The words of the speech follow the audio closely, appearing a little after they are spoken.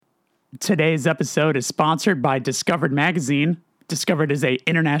Today's episode is sponsored by Discovered Magazine. Discovered is an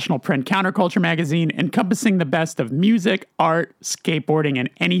international print counterculture magazine encompassing the best of music, art, skateboarding, and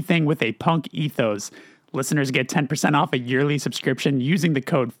anything with a punk ethos. Listeners get 10% off a yearly subscription using the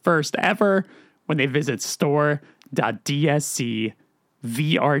code FIRSTEVER when they visit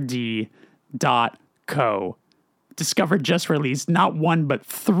store.dscvrd.co. Discovered just released not one but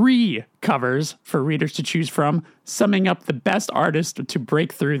 3 covers for readers to choose from, summing up the best artists to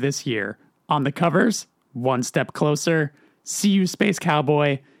break through this year. On the covers, One Step Closer, See You Space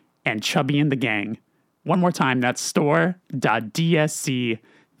Cowboy, and Chubby and the Gang. One more time, that's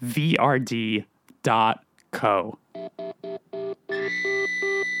store.dscvrd.co.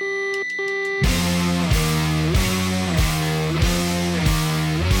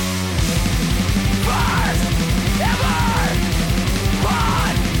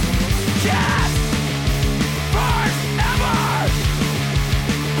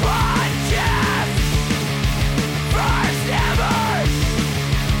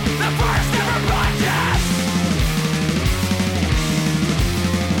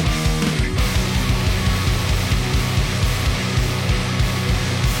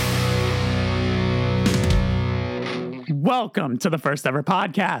 Welcome to the First Ever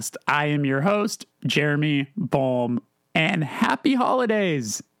Podcast. I am your host, Jeremy Bohm, and happy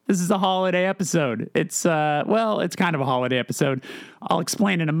holidays. This is a holiday episode. It's kind of a holiday episode. I'll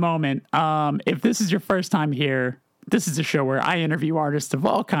explain in a moment. If this is your first time here, this is a show where I interview artists of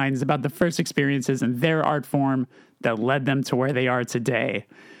all kinds about the first experiences and their art form that led them to where they are today.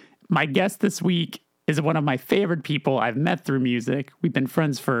 My guest this week is one of my favorite people I've met through music. We've been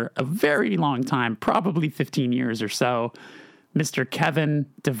friends for a very long time, probably 15 years or so. Mr. Kevin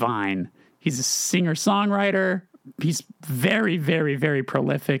Devine. He's a singer-songwriter. He's very, very, very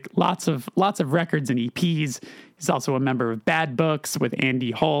prolific. Lots of records and EPs. He's also a member of Bad Books with Andy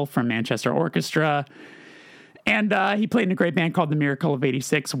Hull from Manchester Orchestra. And he played in a great band called The Miracle of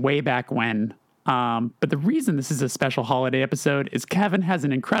 86 way back when. But the reason this is a special holiday episode is Kevin has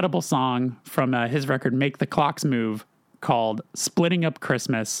an incredible song from his record Make the Clocks Move called Splitting Up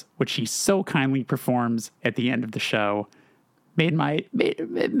Christmas, which he so kindly performs at the end of the show. It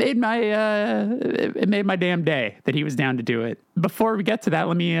made my damn day that he was down to do it. Before we get to that,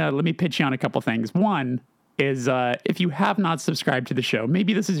 let me pitch you on a couple things. One is if you have not subscribed to the show,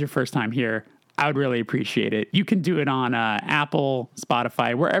 maybe this is your first time here, I would really appreciate it. You can do it on Apple,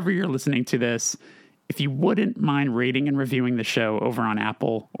 Spotify, wherever you're listening to this. If you wouldn't mind rating and reviewing the show over on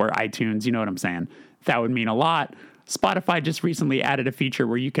Apple or iTunes, you know what I'm saying? That would mean a lot. Spotify just recently added a feature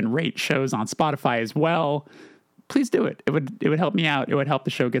where you can rate shows on Spotify as well. Please do it. It would help me out. It would help the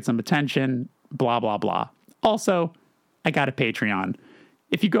show get some attention, blah, blah, blah. Also, I got a Patreon.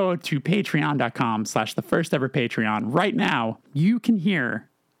 If you go to patreon.com/thefirsteverpatreon right now, you can hear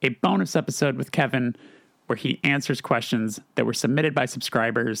a bonus episode with Kevin where he answers questions that were submitted by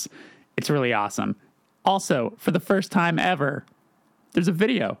subscribers. It's really awesome. Also, for the first time ever, there's a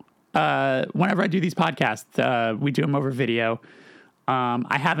video. Whenever I do these podcasts, we do them over video.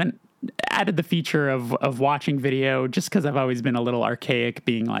 I haven't added the feature of watching video just because I've always been a little archaic,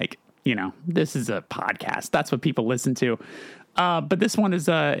 being like, this is a podcast. That's what people listen to. But this one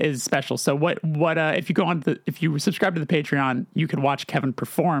is special. So if you if you subscribe to the Patreon, you can watch Kevin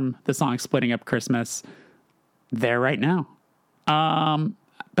perform the song Splitting Up Christmas there right now.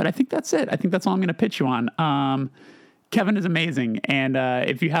 But I think that's it. I think that's all I'm going to pitch you on. Kevin is amazing. And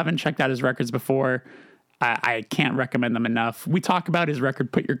if you haven't checked out his records before, I can't recommend them enough. We talk about his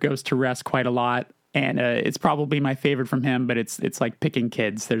record, Put Your Ghost to Rest, quite a lot. And it's probably my favorite from him, but it's like picking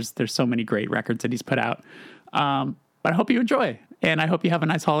kids. There's so many great records that he's put out. But I hope you enjoy, and I hope you have a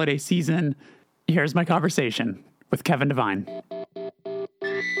nice holiday season. Here's my conversation with Kevin Devine.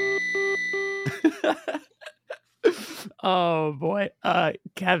 Oh, boy.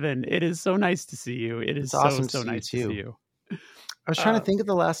 Kevin, it is so nice to see you. It is awesome so nice to see you. I was trying to think of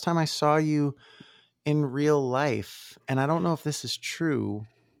the last time I saw you in real life, and I don't know if this is true,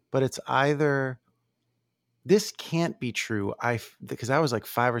 but it's either... This can't be true. Because that was like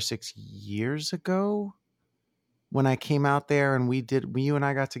 5 or 6 years ago when I came out there and you and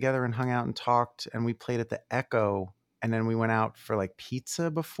I got together and hung out and talked, and we played at the Echo, and then we went out for like pizza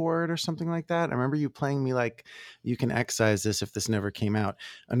before it or something like that. I remember you playing me like, you can excise this if this never came out,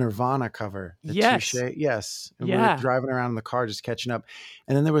 a Nirvana cover. Yes. Yes. And yeah. We were driving around in the car just catching up.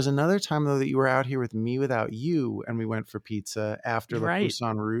 And then there was another time though that you were out here with Me Without You, and we went for pizza after La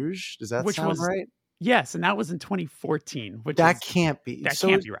Poussin Rouge. Does that sound right? Yes, and that was in 2014. That can't be. That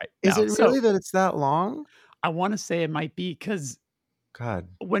can't be right. Is it really that it's that long? I want to say it might be because God.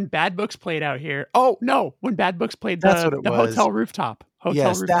 When Bad Books played out here. Oh no, when Bad Books played That's what it the was. hotel rooftop.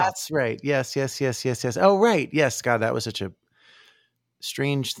 Yes, that's right. Yes. Oh, right. Yes. God, that was such a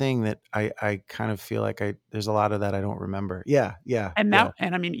strange thing that I kind of feel like there's a lot of that I don't remember. Yeah. And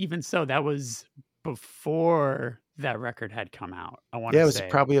I mean, even so, that was before that record had come out, I want Yeah, to it was say.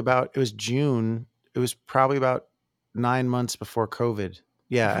 it was June. It was probably about 9 months before COVID.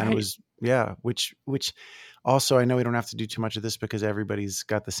 Yeah. And it Right. was, which also, I know we don't have to do too much of this because everybody's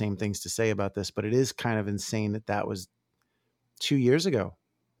got the same things to say about this, but it is kind of insane that was 2 years ago.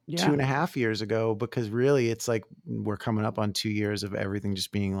 Yeah. 2.5 years ago, because really it's like we're coming up on 2 years of everything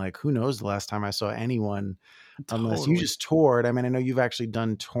just being like, who knows the last time I saw anyone, unless you Totally. just toured. I mean, I know you've actually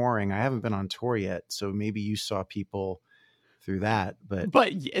done touring. I haven't been on tour yet, so maybe you saw people through that, but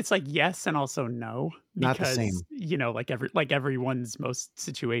It's like yes and also no, not the because same. like everyone's most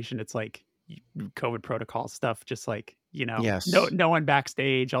situation, it's like COVID protocol stuff, just like Yes. no one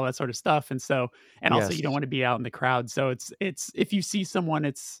backstage, all that sort of stuff, and so and also you don't Yes. want to be out in the crowd, so it's if you see someone,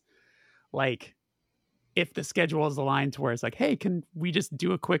 it's like if the schedule is aligned to where it's like, hey, can we just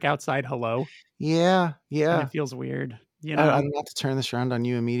do a quick outside hello? Yeah. And Yeah. it feels weird, I don't have to turn this around on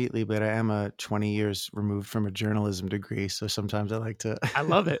you immediately, but I am a 20 years removed from a journalism degree, so sometimes I like to I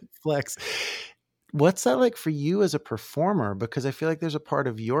love it. flex. What's that like for you as a performer? Because I feel like there's a part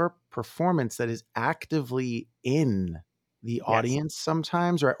of your performance that is actively in the Yes. audience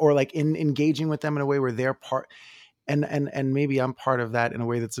sometimes, or like in engaging with them in a way where they're part, and maybe I'm part of that in a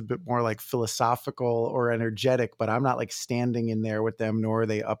way that's a bit more like philosophical or energetic, but I'm not like standing in there with them, nor are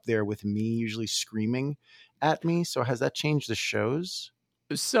they up there with me, usually screaming at me. So has that changed the shows?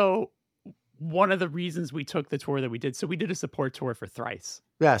 So one of the reasons we took the tour that we did, so we did a support tour for Thrice.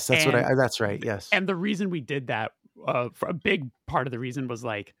 Yes, that's And that's right. Yes. and the reason we did that, for a big part of the reason was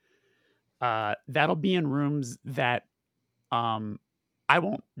like, that'll be in rooms that um I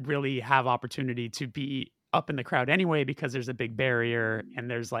won't really have opportunity to be up in the crowd anyway, because there's a big barrier and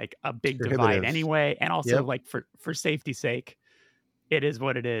there's like a It's big divide prohibitive. anyway, and also Yep. like for safety's sake, it is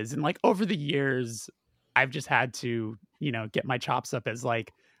what it is. And like over the years, I've just had to, get my chops up as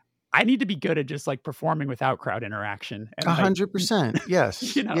like I need to be good at just like performing without crowd interaction and like 100%. you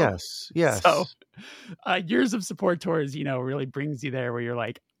Yes. know. Yes. So Yes. years of support tours, really brings you there where you're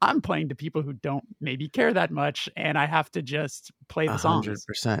like, I'm playing to people who don't maybe care that much, and I have to just play the songs.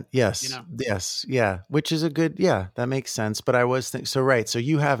 100%. You Yes. know, Yes. Yeah. Which is a good, yeah, that makes sense. But I was thinking, so, right. So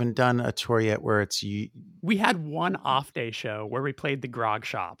you haven't done a tour yet where it's you. we had one off day show where we played the Grog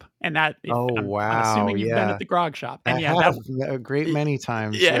Shop, and that if Oh, I'm wow. assuming you've been Yeah. at the Grog Shop, I and yeah, have a great many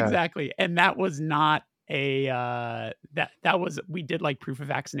times. yeah, Yeah. exactly, and that was not a that was we did like proof of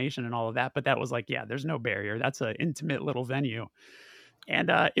vaccination and all of that, but that was like, yeah, there's no barrier. That's an intimate little venue, and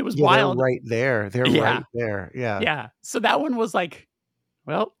it was Yeah. They're wild. right there. They're Yeah, right there. Yeah. yeah. So that one was like,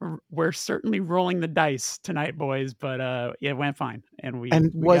 well, we're certainly rolling the dice tonight, boys, but it went fine, and we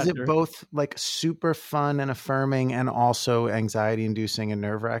And we was got it through both like super fun and affirming and also anxiety inducing and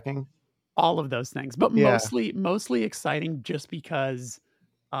nerve wracking? all of those things, but Yeah. mostly exciting just because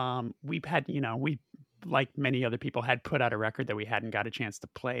we've had, we like many other people had put out a record that we hadn't got a chance to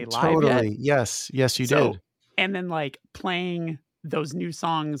play live yet. Totally. Yes. Yes, you So, did. and then like playing those new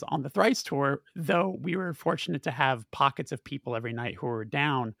songs on the Thrice tour, though we were fortunate to have pockets of people every night who were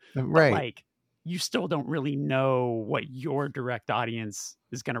down, but Right. like you still don't really know what your direct audience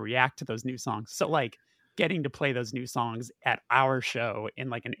is going to react to those new songs. So like getting to play those new songs at our show in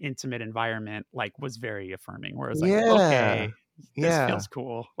like an intimate environment like was very affirming, where it was like, Yeah. okay, this Yeah. feels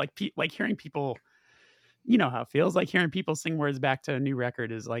cool. Like like hearing people, you know how it feels like hearing people sing words back to a new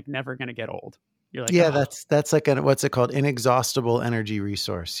record is like never going to get old. You're like, Yeah, oh, that's like an, what's it called? Inexhaustible energy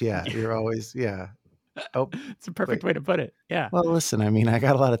resource. Yeah, you're always, yeah. Oh, it's a perfect wait. way to put it. Yeah. Well, listen, I mean, I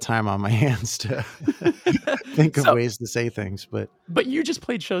got a lot of time on my hands to think of So, ways to say things, but you just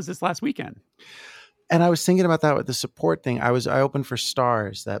played shows this last weekend. and I was thinking about that with the support thing. I opened for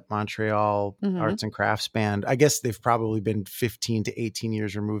Stars, that Montreal Mm-hmm. arts and crafts band. I guess they've probably been 15 to 18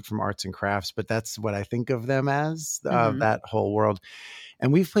 years removed from arts and crafts, but that's what I think of them as, Mm-hmm. that whole world.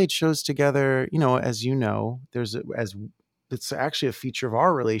 And we've played shows together, as it's actually a feature of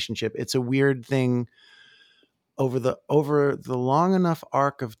our relationship. It's a weird thing over the long enough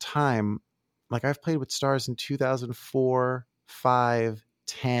arc of time. Like I've played with Stars in 2004, 5,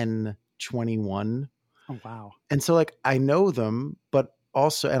 10, 21. Oh, wow. And so like I know them, but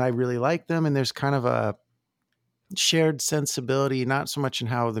also, and I really like them. And there's kind of a shared sensibility, not so much in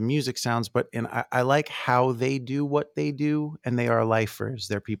how the music sounds, but I like how they do what they do. And they are lifers.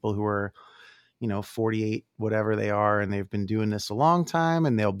 They're people who are, 48, whatever they are. And they've been doing this a long time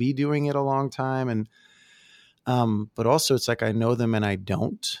and they'll be doing it a long time. And But also it's like I know them and I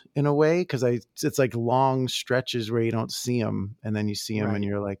don't in a way, because it's like long stretches where you don't see them and then you see them and Right.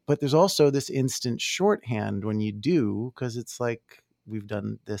 you're like, but there's also this instant shorthand when you do, because it's like we've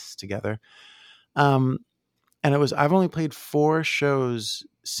done this together. Um, and I've only played 4 shows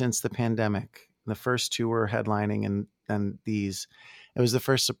since the pandemic. The first 2 were headlining, and then it was the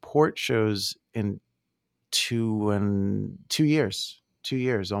first support shows in 2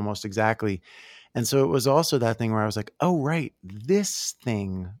 years almost exactly. And so it was also that thing where I was like, oh, right, this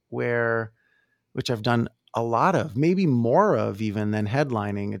thing which I've done a lot of, maybe more of even than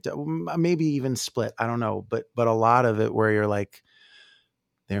headlining, maybe even Split. I don't know. But a lot of it where you're like,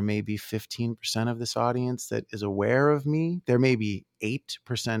 there may be 15% of this audience that is aware of me. There may be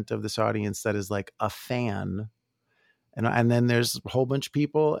 8% of this audience that is like a fan. And then there's a whole bunch of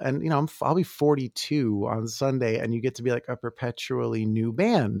people, and I'll be 42 on Sunday, and you get to be like a perpetually new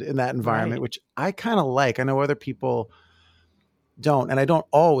band in that environment, Right. which I kind of like. I know other people don't, and I don't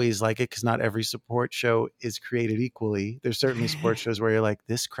always like it because not every support show is created equally. There's certainly support shows where you're like,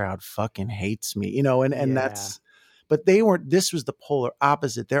 this crowd fucking hates me, and Yeah. but they weren't. This was the polar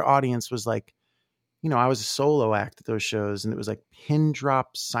opposite. Their audience was like, I was a solo act at those shows, and it was like pin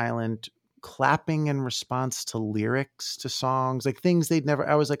drop silent clapping in response to lyrics to songs, like things they'd never.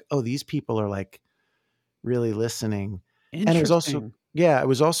 I was like, oh, these people are like really listening. And it was also, Interesting. yeah, it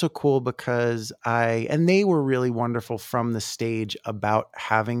was also cool because and they were really wonderful from the stage about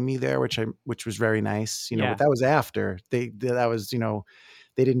having me there, which was very nice, but Yeah. that was after that was,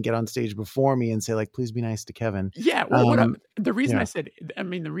 they didn't get on stage before me and say like, please be nice to Kevin. Yeah. Well, the reason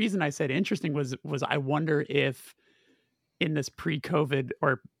Yeah. the reason I said interesting was I wonder if in this pre-COVID,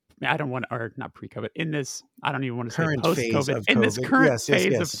 or I don't want, or not pre-COVID, in this, I don't even want to say Current phase post-COVID, of in this COVID. current Yes, yes,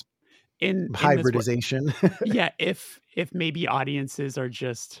 phase of yes. in this, Hybridization. yeah, if maybe audiences are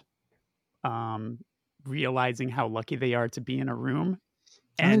just realizing how lucky they are to be in a room,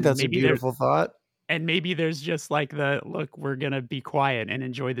 I think and that's a beautiful thought. maybe there's just like look, we're gonna be quiet and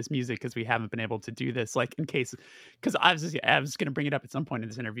enjoy this music because we haven't been able to do this, like in case, because I was gonna bring it up at some point in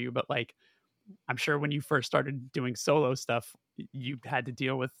this interview, but like I'm sure when you first started doing solo stuff, you had to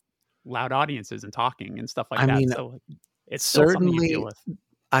deal with loud audiences and talking and stuff like I that. mean, So it's still something you deal certainly with.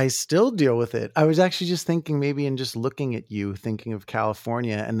 I still deal with it. I was actually just thinking, maybe in just looking at you, thinking of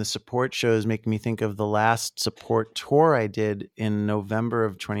California and the support shows, making me think of the last support tour I did in November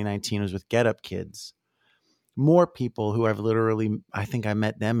of 2019 was with Get Up Kids. More people who I think I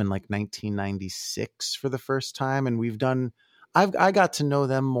met them in like 1996 for the first time. And I got to know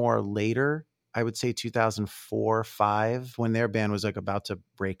them more later. I would say 2004, 5, when their band was like about to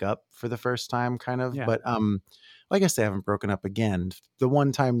break up for the first time, kind of. Yeah. But I guess they haven't broken up again. The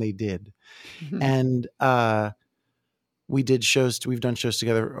one time they did. And we've done shows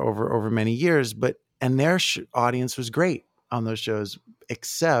together over many years, and their audience was great on those shows,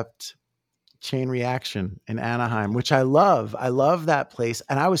 except Chain Reaction in Anaheim, which I love. I love that place.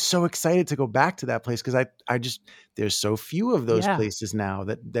 And I was so excited to go back to that place because I just, there's so few of those Yeah. places now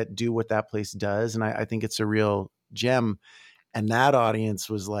that do what that place does. And I think it's a real gem. And that audience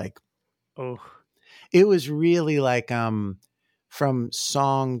was like, Oh, it was really like from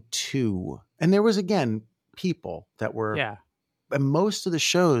song 2. And there was again people that were, yeah. and most of the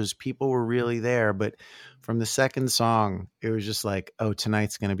shows people were really there, but from the second song it was just like, oh,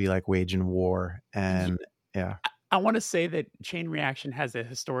 tonight's going to be like waging war. And yeah, I want to say that Chain Reaction has a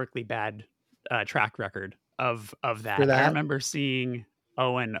historically bad track record of for that. I that. remember seeing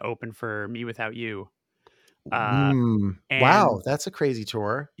Owen open for Me Without You, uh, and Wow, that's a crazy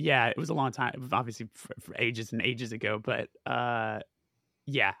tour. yeah, it was a long time, obviously for ages and ages ago, but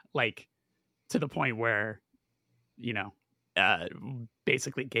yeah, like to the point where you know, uh,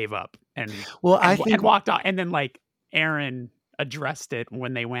 basically gave up Well, I think and walked off, and then like Aaron addressed it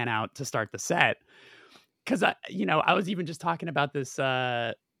when they went out to start the set. Because I was even just talking about this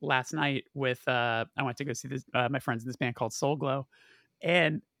last night with I went to go see this my friends in this band called Soul Glow,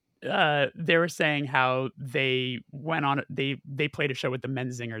 and they were saying how they played a show with the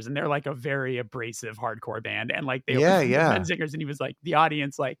Menzingers, and they're like a very abrasive hardcore band, and like they opened for the yeah. Menzingers, and he was like, the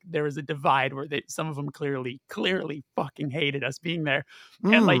audience, like there was a divide where some of them clearly fucking hated us being there,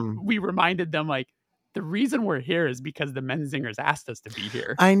 and like Mm. we reminded them like the reason we're here is because the Menzingers asked us to be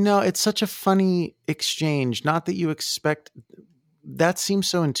here. I know, it's such a funny exchange. Not that you expect, that seems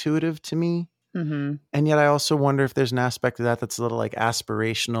so intuitive to me. Mm-hmm. And yet I also wonder if there's an aspect of that that's a little like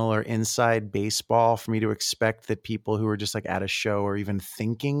aspirational or inside baseball for me to expect that people who are just like at a show or even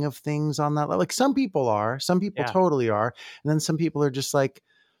thinking of things on that level. Like some people Yeah. totally are. And then some people are just like,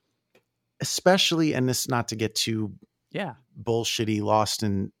 especially, and this, not to get too Yeah. bullshitty, lost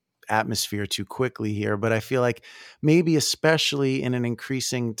in atmosphere too quickly here, but I feel like maybe especially in an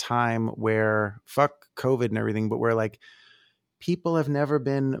increasing time where fuck COVID and everything, but where like people have never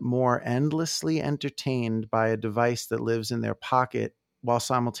been more endlessly entertained by a device that lives in their pocket while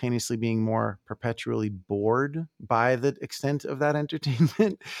simultaneously being more perpetually bored by the extent of that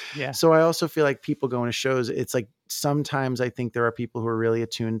entertainment. Yeah. So I also feel like people going to shows, it's like sometimes I think there are people who are really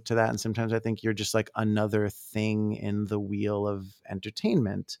attuned to that. And sometimes I think you're just like another thing in the wheel of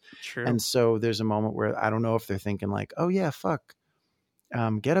entertainment. True. And so there's a moment where I don't know if they're thinking like, oh yeah, fuck,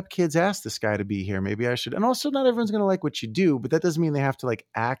 Get Up Kids asked this guy to be here. Maybe I should. And also, not everyone's going to like what you do, but that doesn't mean they have to like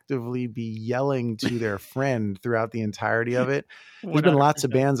actively be yelling to their friend throughout the entirety of it. There's been lots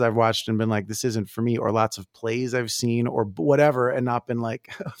of 100%. bands I've watched and been like, this isn't for me, or lots of plays I've seen or whatever, and not been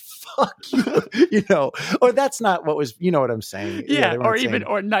like, fuck you, or that's not what was, you know what I'm saying? Yeah. They Or weren't even, saying,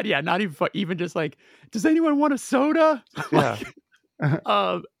 or not, yeah, not even, even just like, does anyone want a soda? yeah.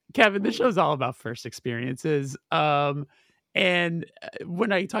 Like, Kevin, this show's all about first experiences. And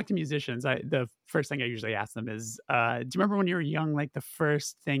when I talk to musicians, the first thing I usually ask them is, do you remember when you were young, like the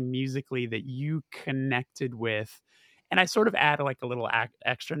first thing musically that you connected with? And I sort of add like a little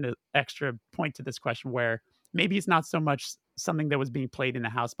extra point to this question where maybe it's not so much something that was being played in the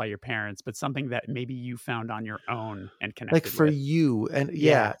house by your parents, but something that maybe you found on your own and Like connected for with. you. And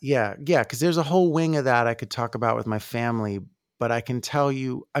Yeah, yeah. Cause there's a whole wing of that I could talk about with my family, but I can tell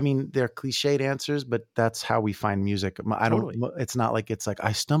you, I mean, they're cliched answers, but that's how we find music. totally. It's not like it's like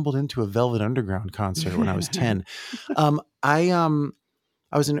I stumbled into a Velvet Underground concert when I was 10. Um, I, um,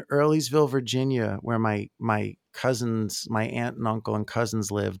 I was in Earlysville, Virginia, where my cousins, my aunt and uncle and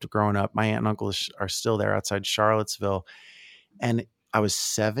cousins lived growing up. My aunt and uncle are still there outside Charlottesville. And I was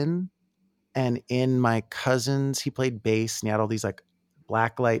 7, and in my cousin's, he played bass and he had all these like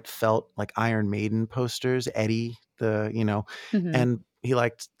blacklight felt like Iron Maiden posters, Eddie, Hmm. and he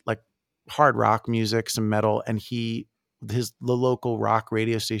liked like hard rock music, some metal, and the local rock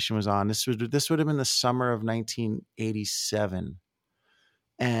radio station was on. This would have been the summer of 1987,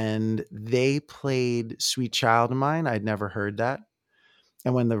 and they played Sweet Child of Mine. I'd never heard that.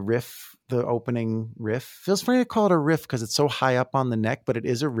 And when the opening riff, feels funny to call it a riff because it's so high up on the neck, but it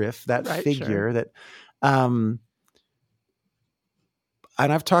is a riff, that Right, sure. figure that, um,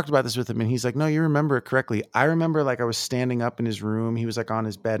 and I've talked about this with him and he's like, no, you remember it correctly. I remember like I was standing up in his room. He was like on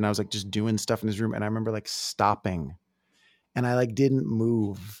his bed and I was like just doing stuff in his room. And I remember like stopping and I like didn't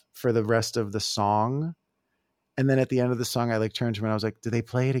move for the rest of the song. And then at the end of the song, I like turned to him and I was like, do they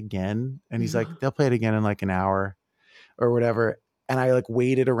play it again? And he's like, they'll play it again in like an hour or whatever. And I like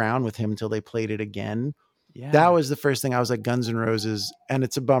waited around with him until they played it again. That Yeah. was the first thing. I was like, Guns N' Roses, and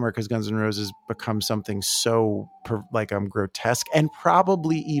it's a bummer because Guns N' Roses become something so grotesque, and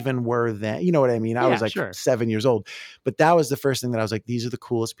probably even were then. You know what I mean? I was Yeah, like sure. 7 years old, but that was the first thing that I was like, these are the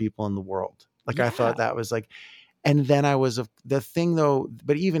coolest people in the world. Like I thought Yeah. that was like, and then the thing though.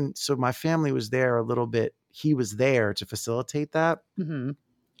 But even so, my family was there a little bit. He was there to facilitate that. Hmm.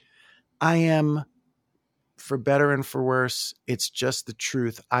 I am, for better and for worse, it's just the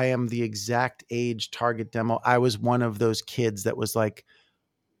truth. I am the exact age target demo. I was one of those kids that was like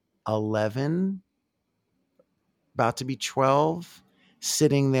 11, about to be 12,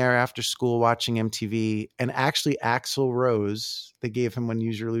 sitting there after school watching MTV. And actually, Axl Rose, they gave him, when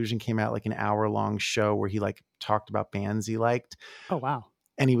Use Your Illusion came out, like an hour-long show where he like talked about bands he liked. Oh, wow.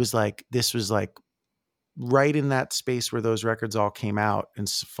 And he was like, this was like right in that space where those records all came out in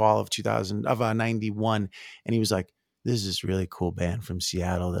fall of 91. And he was like, this is this really cool band from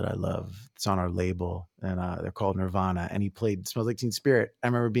Seattle that I love. It's on our label and they're called Nirvana. And he played Smells Like Teen Spirit. I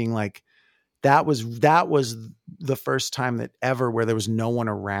remember being like, that was the first time that ever where there was no one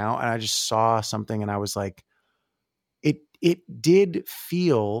around. And I just saw something and I was like, it did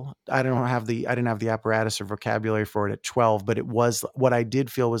feel, I didn't have the apparatus or vocabulary for it at 12, but it was, what I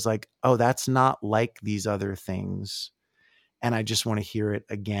did feel was like, oh, that's not like these other things. And I just want to hear it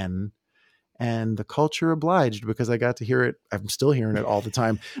again. And the culture obliged because I got to hear it. I'm still hearing it all the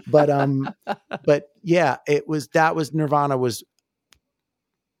time. But yeah, that was Nirvana was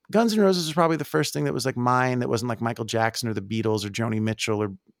Guns N' Roses was probably the first thing that was like mine. That wasn't like Michael Jackson or the Beatles or Joni Mitchell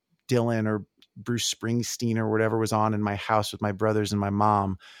or Dylan or Bruce Springsteen or whatever was on in my house with my brothers and my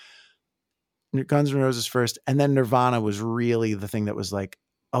mom. Guns N' Roses first, and then Nirvana was really the thing that was like,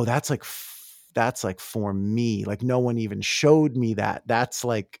 oh, that's like for me. Like no one even showed me that. That's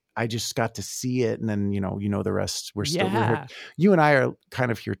like I just got to see it, and then the rest. We're here. Yeah. You and I are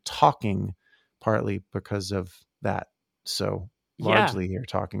kind of here talking, partly because of that. So Yeah. largely here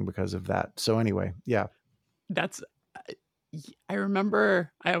talking because of that. So anyway, yeah. That's I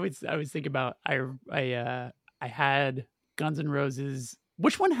remember I always think about I had Guns N' Roses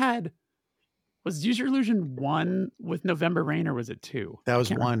Which one was Use Your Illusion 1 with November Rain, or was it 2? That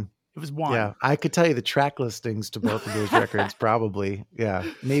was Remember. 1. It was 1. Yeah, I could tell you the track listings to both of those records, probably. Yeah,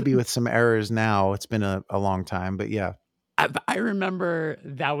 maybe with some errors now. It's been a long time, but yeah. I remember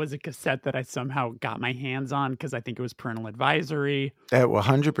that was a cassette that I somehow got my hands on because I think it was parental advisory. That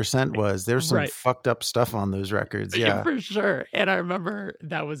 100% was. There's some Right. fucked up stuff on those records. Yeah, for sure. And I remember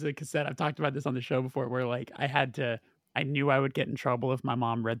that was a cassette. I've talked about this on the show before, where like I knew I would get in trouble if my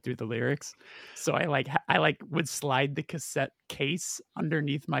mom read through the lyrics. So I would slide the cassette case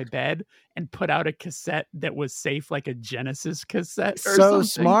underneath my bed and put out a cassette that was safe, like a Genesis cassette. Or so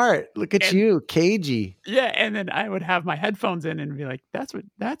something. Smart. Look at you, cagey. Yeah, and then I would have my headphones in and be like, "That's what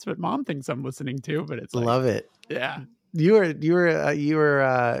mom thinks I'm listening to." But it's like, love it. Yeah, you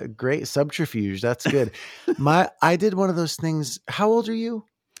were great subterfuge. That's good. I did one of those things. How old are you?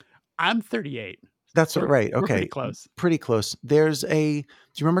 I'm 38. That's right. Okay. We're pretty close. Pretty close. There's do you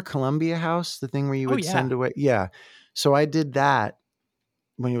remember Columbia House, the thing where you would send away? Yeah. So I did that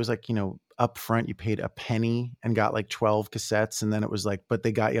when it was like, up front, you paid a penny and got like 12 cassettes. And then it was like, but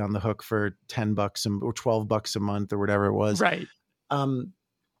they got you on the hook for $10 or $12 a month or whatever it was. Right. And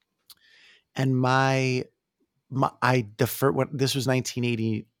this was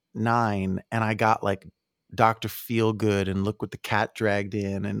 1989 and I got like Dr. Feelgood and Look What the Cat Dragged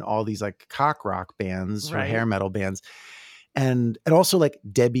In and all these like cock rock bands or hair metal bands. And also like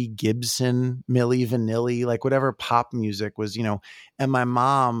Debbie Gibson, Milli Vanilli, like whatever pop music was, and my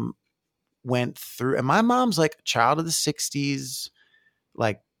mom went through, and my mom's like a child of the 60s,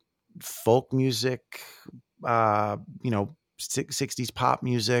 like folk music, 60s pop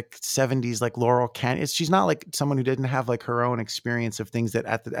music, 70s, like Laurel Canyon. She's not like someone who didn't have like her own experience of things that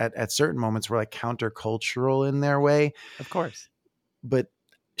at certain moments were like countercultural in their way. Of course. But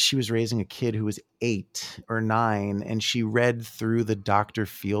she was raising a kid who was 8 or 9 and she read through the Dr.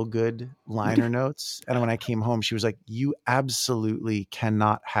 Feelgood liner notes. And when I came home, she was like, "You absolutely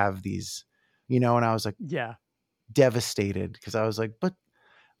cannot have these," and I was like, yeah, devastated because I was like, but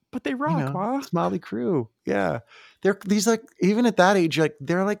they rock, Ma. It's Motley Crue. Yeah. They're these like, even at that age, like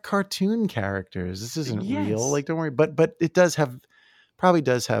they're like cartoon characters. This isn't real. Like, don't worry. But it probably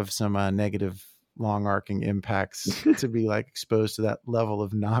does have some negative long arcing impacts to be like exposed to that level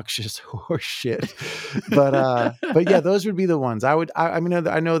of noxious horse shit. But yeah, those would be the ones I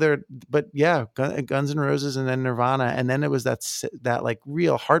know they're, but yeah, Guns N' Roses and then Nirvana. And then it was that like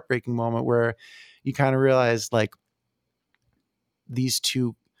real heartbreaking moment where you kind of realized like these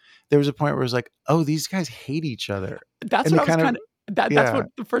two, there was a point where it was like, oh, these guys hate each other. That's what I was kind of, that's what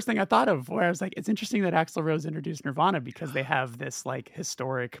the first thing I thought of, where I was like, it's interesting that Axl Rose introduced Nirvana because they have this like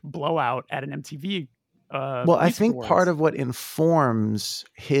historic blowout at an MTV. Well, I think part of what informs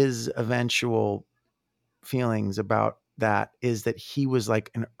his eventual feelings about that is that he was like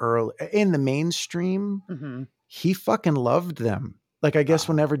in the mainstream. Mm-hmm. He fucking loved them. Like, I guess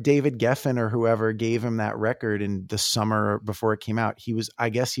whenever David Geffen or whoever gave him that record in the summer before it came out, he was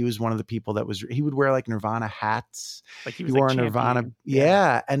one of the people he would wear like Nirvana hats. Like he wore a Nirvana.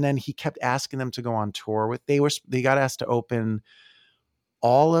 Yeah. And then he kept asking them to go on tour they got asked to open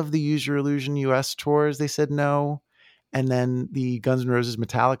all of the Use Your Illusion US tours. They said no. And then the Guns N' Roses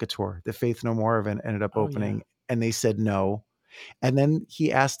Metallica tour, the Faith No More event, ended up opening and they said no. And then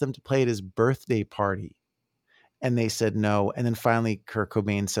he asked them to play at his birthday party. And they said no. And then finally Kurt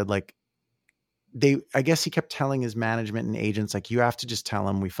Cobain said like, I guess he kept telling his management and agents, like, you have to just tell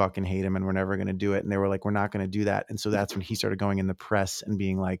him we fucking hate him and we're never going to do it. And they were like, we're not going to do that. And so that's when he started going in the press and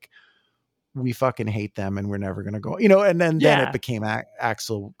being like, we fucking hate them and we're never going to go, and then it became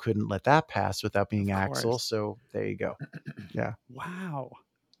Axl couldn't let that pass without being Axl. So there you go. Yeah. Wow.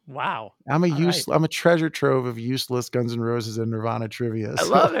 I'm a treasure trove of useless Guns N' Roses and Nirvana trivia.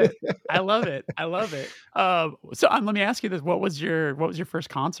 So. I love it. So let me ask you this. What was your first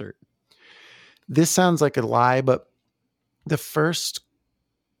concert? This sounds like a lie, but the first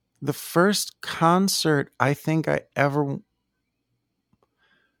concert I think I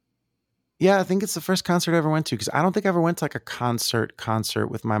think it's the first concert I ever went to, because I don't think I ever went to like a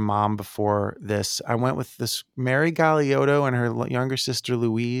concert with my mom before this. I went with this Mary Galiotto and her younger sister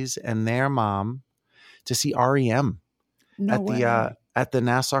Louise and their mom to see REM at the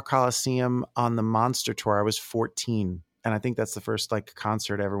Nassau Coliseum on the Monster Tour. I was 14. And I think that's the first like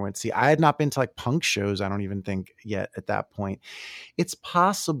concert I ever went to see. I had not been to like punk shows, I don't even think, yet at that point. It's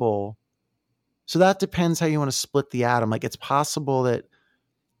possible. So that depends how you want to split the atom. Like, it's possible that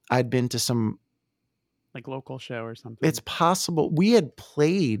I'd been to some like local show or something. It's possible.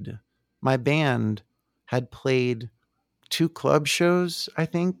 My band had played 2 club shows, I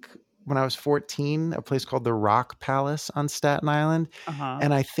think, when I was 14, a place called the Rock Palace on Staten Island. Uh-huh.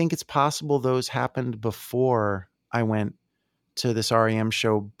 And I think it's possible those happened before I went to this REM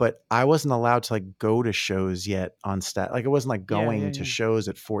show, but I wasn't allowed to like go to shows yet on Stat. Like, it wasn't like Yeah, yeah, going to yeah. shows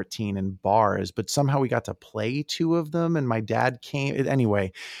at 14 in bars, but somehow we got to play two of them and my dad came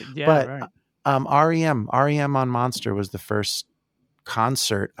anyway. Yeah, But right. REM on Monster was the first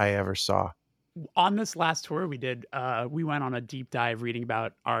concert I ever saw. On this last tour we did, we went on a deep dive reading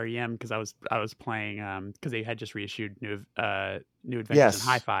about REM because I was playing because they had just reissued New Adventures in Yes.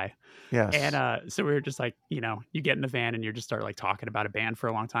 Hi-Fi. And Yes. so we were just like, you get in the van and you just start like talking about a band for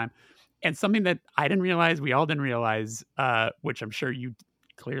a long time. And something that I didn't realize, we all didn't realize, which I'm sure you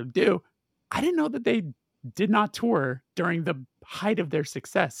clearly do, I didn't know that they did not tour during the height of their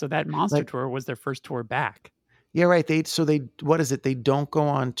success. So that Monster Like, tour was their first tour back. yeah, right. What is it? They don't go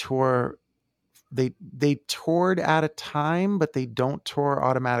on tour. They toured at a time, but they don't tour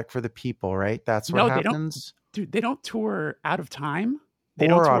Automatic for the People, right? That's what No, they don't, happens. dude. They don't tour out of time. They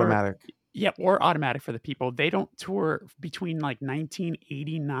don't Or tour, Automatic yeah, or Automatic for the People. They don't tour between like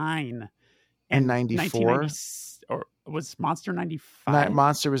 1989 and and 1990, 94. or was Monster 95?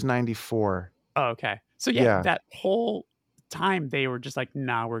 Monster was 94. Oh, okay. So yeah, Yeah. that whole time they were just like,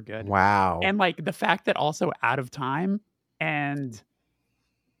 "Nah, we're good." Wow. And like the fact that also Out of Time and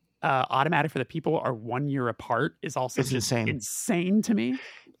Automatic for the People are 1 year apart is also It's just insane. insane to me.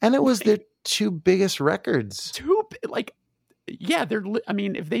 And it was their Like, two biggest records. like, yeah, I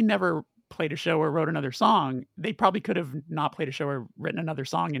mean, if they never played a show or wrote another song, they probably could have not played a show or written another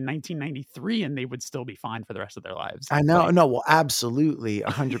song in 1993 and they would still be fine for the rest of their lives. I know. Like, No, well, absolutely,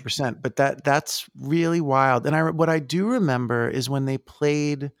 100%. But that's really wild. And what I do remember is when they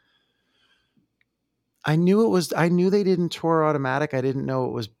played. I knew they didn't tour Automatic. I didn't know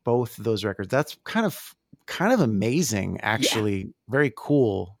it was both of those records. That's kind of amazing, yeah, actually. Very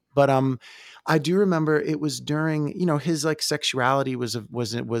cool. But I do remember it was during, his like sexuality was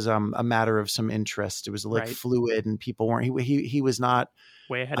a matter of some interest. It was like right. fluid and people weren't he was not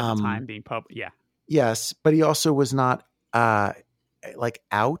Way ahead of the um time being pub. Yeah, yes, but he also was not like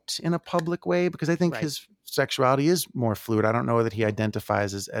out in a public way because I think right. his sexuality is more fluid. I don't know that he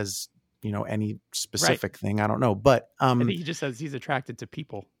identifies as any Right. specific thing. I don't know, but I think he just says he's attracted to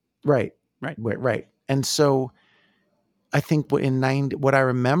people. right, Right. right. And so I think what I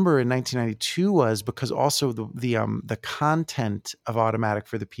remember in 1992 was because also the content of Automatic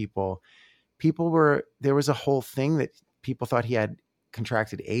for the People, there was a whole thing that people thought he had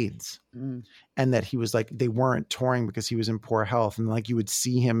contracted AIDS. Mm. And that he was like, they weren't touring because he was in poor health. And like, you would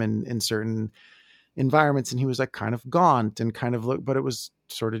see him in certain environments and he was like kind of gaunt and kind of but it was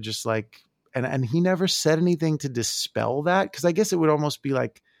sort of just like, and he never said anything to dispel that. Cause I guess it would almost be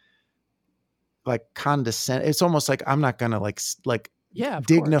like condescend. It's almost like, I'm not going to like Yeah, of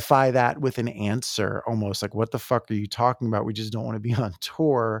course. dignify that with an answer, almost like, what the fuck are you talking about? We just don't want to be on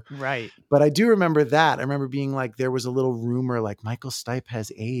tour. Right. But I do remember that. I remember being like, there was a little rumor like Michael Stipe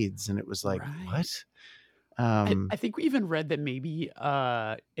has AIDS. And it was like, Right. what? I think we even read that maybe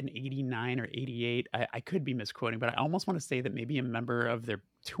in 89 or 88, I could be misquoting, but I almost want to say that maybe a member of their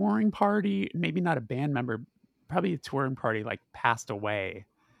touring party, maybe not a band member, probably a touring party, like passed away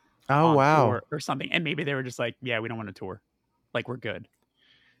Oh, on wow. tour or something. And maybe they were just like, yeah, we don't want to tour. Like, we're good.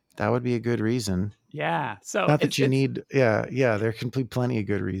 That would be a good reason. Yeah. So Not that you need, yeah, there can be plenty of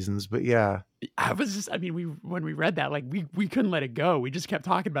good reasons, but yeah. I mean, when we read that, like we couldn't let it go. We just kept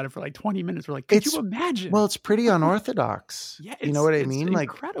talking about it for like 20 minutes. We're like, could you imagine? Well, it's pretty unorthodox. Yeah. You know what I it's mean?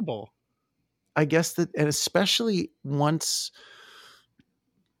 incredible. Like, I guess that, and especially once,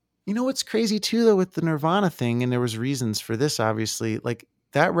 what's crazy too, though, with the Nirvana thing, and there was reasons for this, obviously, like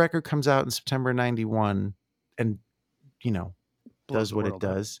that record comes out in September 91 and, Blows does the what it world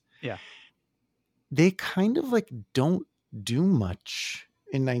up. does. Yeah. They kind of like don't do much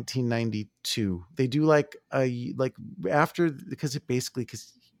in 1992. They do like after, because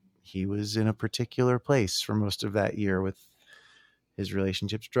he was in a particular place for most of that year with his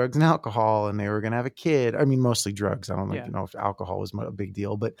relationships, drugs and alcohol, and they were going to have a kid. I mean, mostly drugs. I don't know if alcohol was a big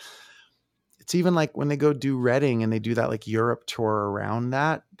deal, but it's even like when they go do Reading and they do that like Europe tour around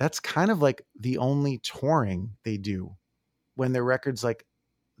that, that's kind of like the only touring they do when their record's like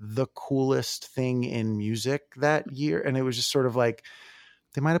the coolest thing in music that year. And it was just sort of like,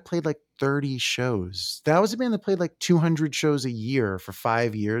 they might've played like 30 shows. That was a band that played like 200 shows a year for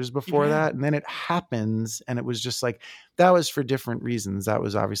 5 years before that. And then it happens. And it was just like, that was for different reasons. That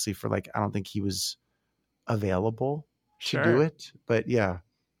was obviously for like, I don't think he was available to do it, but yeah.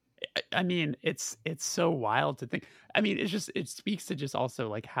 I mean, it's so wild to think. I mean, it speaks to just also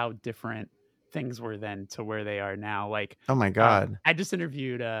like how different things were then to where they are now. Like, Oh my God. I just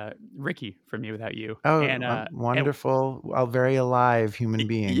interviewed Ricky from Me Without You, Oh, and wonderful. A very alive human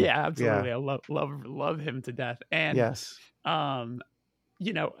being. yeah, Yeah. absolutely. I love him to death. And Yes. um,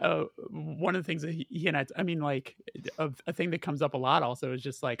 one of the things that he and I mean, like, a thing that comes up a lot also is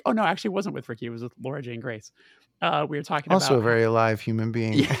just like, oh no, actually, it wasn't with Ricky. It was with Laura Jane Grace. We were talking Also a about very alive human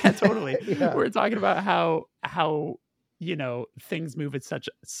being. yeah, totally. Yeah. We're talking about how things move at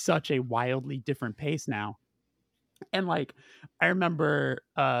such a wildly different pace now. And like I remember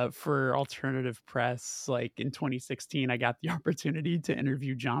for alternative press, like in 2016, I got the opportunity to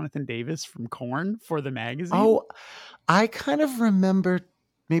interview Jonathan Davis from Korn for the magazine. Oh, I kind of remember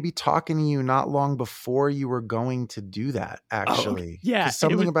maybe talking to you not long before you were going to do that, Oh, okay. actually. Yeah. Because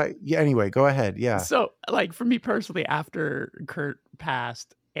And it something was about, yeah, anyway, go ahead. Yeah. so like for me personally, after Kurt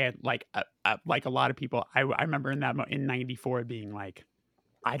passed, and like like a lot of people, I remember in '94 being like,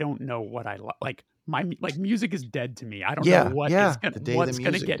 I don't know what like. My like music is dead to me. I don't know Yeah. Yeah. The day the what's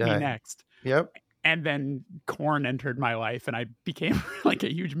gonna music get me died. next. Yep. And then Korn entered my life, and I became like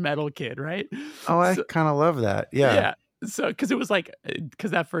a huge metal kid, right? Oh, I So kind of love that. Yeah. yeah, so because it was like because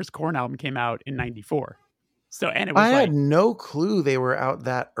that first Korn album came out in '94, so and it I was had like no clue they were out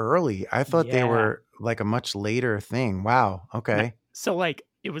that early. I thought they yeah, were like a much later thing. Wow. Okay. so like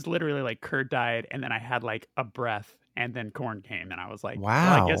it was literally like Kurt died, and then I had like a breath, and then Korn came, and I was like, well,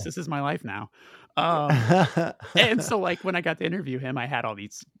 I guess Wow. this is my life now. And so like when I got to interview him, I had all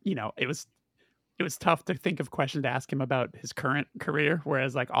these, it was tough to think of questions to ask him about his current career,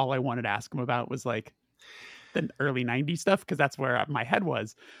 whereas like all I wanted to ask him about was like the early '90s stuff because that's where my head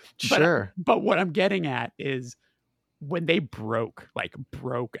was. But Sure. but what I'm getting at is when they broke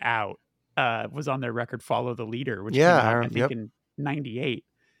out, was on their record "Follow the Leader," which came out I think Yep. in '98,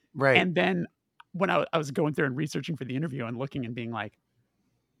 Right. and then when I was going through and researching for the interview and looking and being like,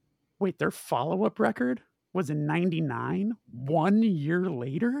 wait, their follow up record was in '99, 1 year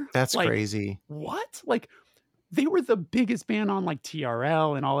later. That's Like crazy. what? Like they were the biggest band on like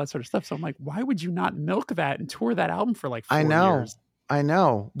TRL and all that sort of stuff. So I'm like, why would you not milk that and tour that album for like I 4 years? know. I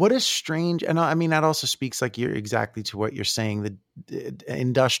know. What is strange, and I mean that also speaks like you're exactly to what you're saying, the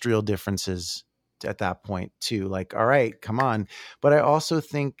industrial differences at that point too. Like, all right, come on. But I also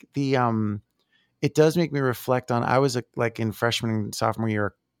think it does make me reflect on. I was like in freshman, sophomore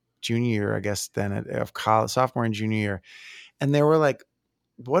year, junior year, I guess then of college, sophomore and junior year, and they were like,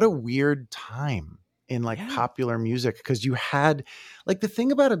 what a weird time in like Yeah. popular music because you had like the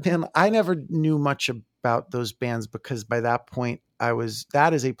thing about a band. I never knew much about those bands because by that point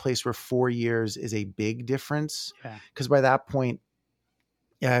that is a place where 4 years is a big difference Yeah. because by that point,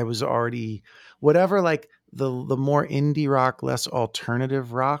 yeah, I was already whatever like the more indie rock, less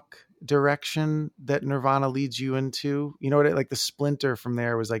alternative rock direction that Nirvana leads you into. You know what? Like the splinter from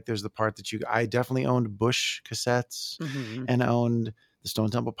there was like there's the part that I definitely owned Bush cassettes Mm-hmm. and owned the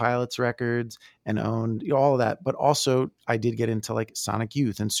Stone Temple Pilots records and owned all of that. But also I did get into like Sonic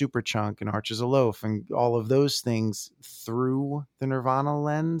Youth and Superchunk and Arches Alof and all of those things through the Nirvana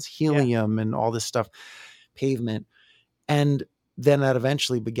lens, Yeah. Helium and all this stuff, Pavement. And then that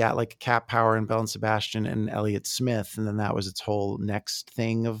eventually begat like Cat Power and Bell and Sebastian and Elliott Smith. And then that was its whole next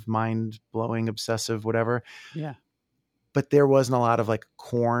thing of mind blowing, obsessive, whatever. Yeah. But there wasn't a lot of like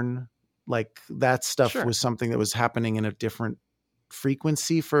Korn, like that stuff Sure. was something that was happening in a different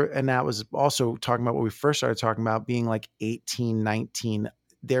frequency and that was also talking about what we first started talking about being like 18, 19.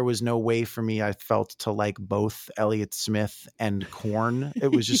 There was no way for me, I felt, to like both Elliott Smith and Korn.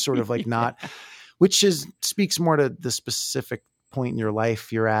 It was just sort of like not, which speaks more to the specific point in your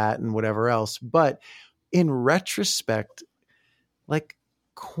life you're at and whatever else. But in retrospect, like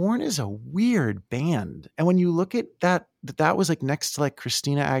Korn is a weird band. And when you look at that was like next to like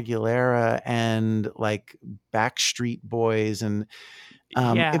Christina Aguilera and like Backstreet Boys and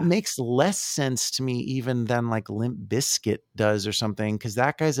Yeah. it makes less sense to me even than like Limp Bizkit does or something. Cause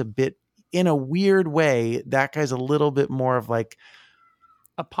that guy's a bit in a weird way, that guy's a little bit more of like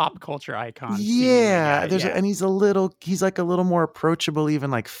A pop culture icon, seemingly yeah, guy. Yeah. and he's like a little more approachable, even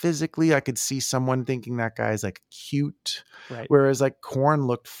like physically. I could see someone thinking that guy's like cute, Right. whereas like Korn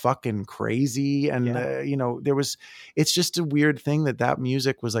looked fucking crazy, and Yeah. it's just a weird thing that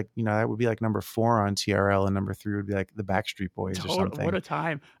music was like, that would be like number 4 on TRL, and number 3 would be like the Backstreet Boys or something. What a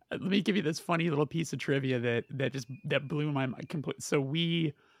time. Let me give you this funny little piece of trivia that blew my mind completely. So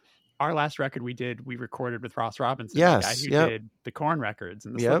our last record we recorded with Ross Robinson, the guy Yes, who yep, did the Korn records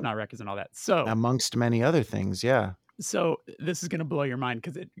and the yep, Slipknot records and all that. So amongst many other things, yeah. So this is going to blow your mind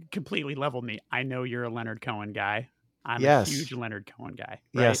because it completely leveled me. I know you're a Leonard Cohen guy. I'm a huge Leonard Cohen guy.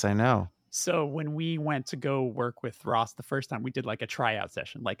 Right? Yes, I know. So when we went to go work with Ross the first time, we did like a tryout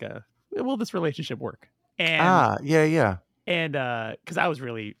session, like will this relationship work? Yeah. And because I was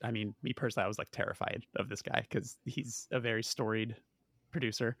really, I mean, me personally, I was like terrified of this guy because he's a very storied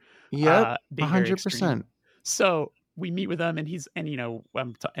producer, Yep. being very extreme. 100%. So we meet with him, and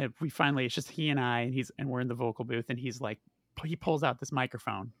we finally, it's just he and I, and we're in the vocal booth, and he pulls out this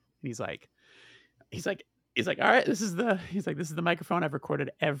microphone, and he's like, all right, this is the microphone I've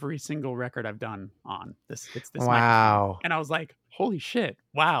recorded every single record I've done on this. It's this microphone. Wow. And I was like, holy shit.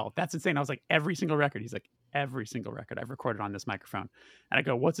 Wow. That's insane. I was like, every single record. He's like, every single record I've recorded on this microphone. And I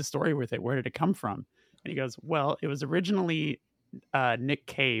go, what's the story with it? Where did it come from? And he goes, well, it was originally Nick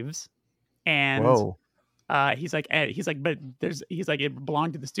Cave's, and Whoa. but it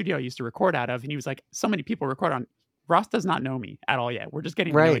belonged to the studio I used to record out of. And he was like, so many people record on. Ross does not know me at all yet. We're just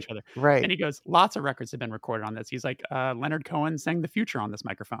getting to know each other. Right. And he goes, lots of records have been recorded on this. He's like, Leonard Cohen sang The Future on this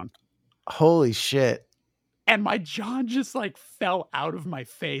microphone. Holy shit. And my jaw just like fell out of my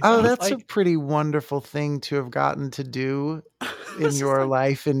face. Oh, that's like, a pretty wonderful thing to have gotten to do in your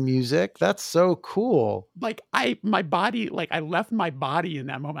life in music. That's so cool. Like I left my body in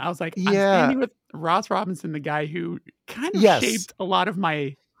that moment. I was like, I'm standing with Ross Robinson, the guy who kind of shaped a lot of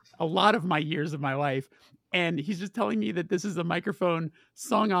my years of my life. And he's just telling me that this is a microphone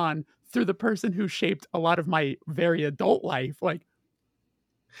sung on through the person who shaped a lot of my very adult life. Like,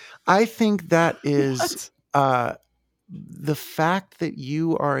 I think that is the fact that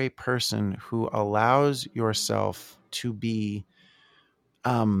you are a person who allows yourself to be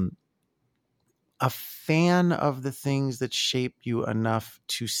a fan of the things that shape you enough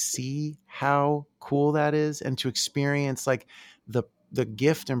to see how cool that is, and to experience like the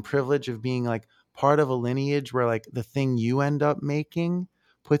gift and privilege of being like part of a lineage where like the thing you end up making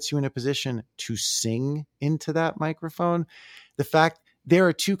puts you in a position to sing into that microphone. The fact there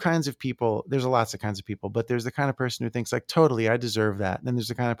are two kinds of people. There's lots of kinds of people, but there's the kind of person who thinks like, totally, I deserve that. And then there's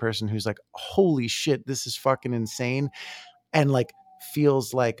the kind of person who's like, holy shit, this is fucking insane. And like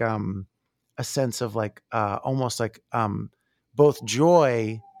feels like a sense of like almost like both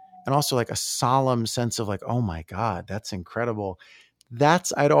joy and also like a solemn sense of like, oh my God, that's incredible.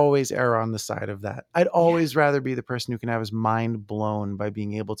 I'd always err on the side of that. I'd always rather be the person who can have his mind blown by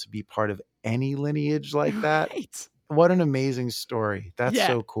being able to be part of any lineage like that. Right. What an amazing story. That's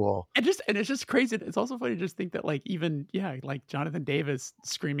so cool. And it's just crazy. It's also funny to just think that like even, like Jonathan Davis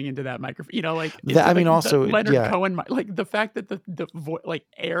screaming into that microphone, like, also Leonard Cohen, like the fact that the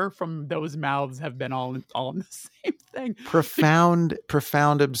air from those mouths have been all in the same thing.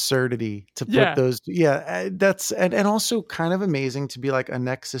 Profound absurdity to put those. Yeah. That's, and also kind of amazing to be like a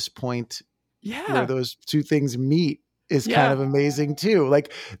nexus point where those two things meet. Is kind of amazing too.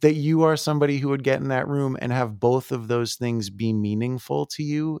 Like that you are somebody who would get in that room and have both of those things be meaningful to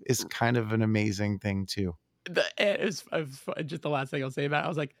you is kind of an amazing thing too. Just the last thing I'll say about it, I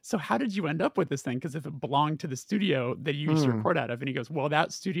was like, so how did you end up with this thing? Because if it belonged to the studio that you used to record out of, and he goes, well,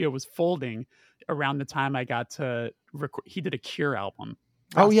 that studio was folding around the time I got to record. He did a Cure album.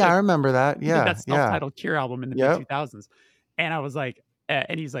 I remember that. Yeah. That self-titled Cure album in the mid-2000s. And I was like,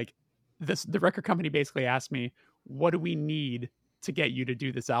 and he's like, the record company basically asked me, what do we need to get you to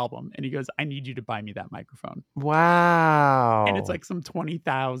do this album? And he goes, I need you to buy me that microphone. Wow. And it's like some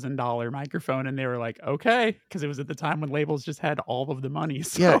 $20,000 microphone. And they were like, okay. Because it was at the time when labels just had all of the money.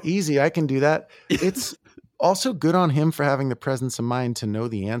 So. Yeah, easy. I can do that. It's also good on him for having the presence of mind to know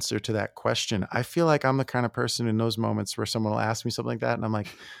the answer to that question. I feel like I'm the kind of person in those moments where someone will ask me something like that. And I'm like,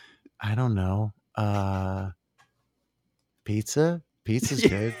 I don't know. Pizza's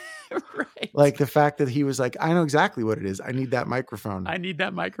good. Right. Like the fact that he was like, I know exactly what it is. I need that microphone.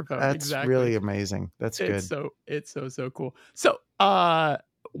 That's really amazing. That's good. It's so cool. So,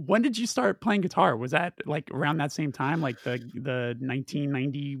 when did you start playing guitar? Was that like around that same time, like the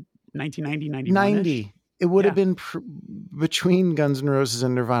 1990, 90. It would have been between Guns N' Roses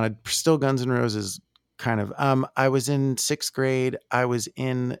and Nirvana, still Guns N' Roses kind of. I was in 6th grade. I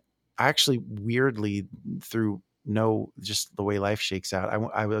actually weirdly through just the way life shakes out.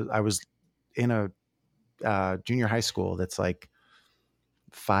 I was in a junior high school that's like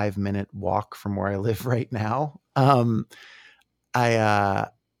 5-minute walk from where I live right now. I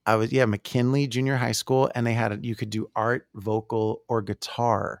was McKinley Junior High School, and they had you could do art, vocal, or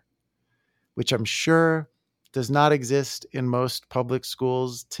guitar, which I'm sure does not exist in most public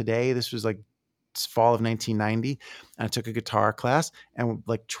schools today. This was like fall of 1990, and I took a guitar class, and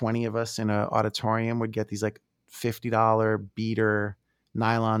like 20 of us in an auditorium would get these like $50 beater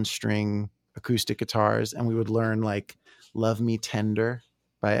nylon string acoustic guitars, and we would learn like Love Me Tender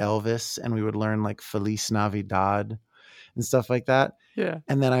by Elvis, and we would learn like Feliz Navidad, and stuff like that. Yeah.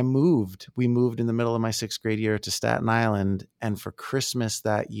 And then we moved in the middle of my 6th grade year to Staten Island. And for Christmas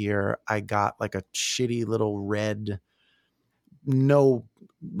that year, I got like a shitty little red, no,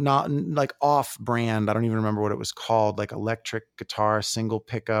 not like off brand. I don't even remember what it was called, like electric guitar, single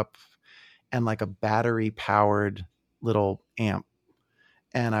pickup, and like a battery powered little amp.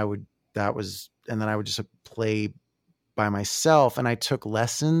 And and then I would just play by myself. And I took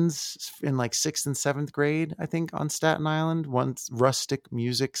lessons in like 6th and 7th grade, I think, on Staten Island, once Rustic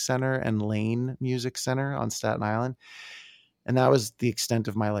Music Center and Lane Music Center on Staten Island. And that was the extent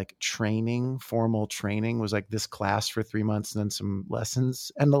of my like training, formal training, was like this class for 3 months and then some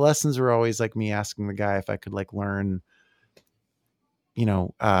lessons. And the lessons were always like me asking the guy if I could like learn,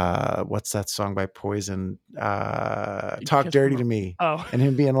 what's that song by Poison? Talk Dirty to Me. Oh. And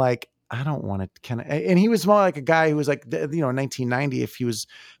him being like, I don't want to, and he was more like a guy who was like, 1990, if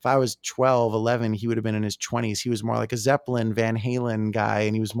I was 12, 11, he would have been in his 20s. He was more like a Zeppelin, Van Halen guy.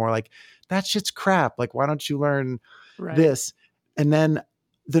 And he was more like, that shit's crap. Like, why don't you learn this? And then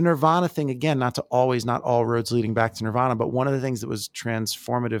the Nirvana thing, again, not all roads leading back to Nirvana, but one of the things that was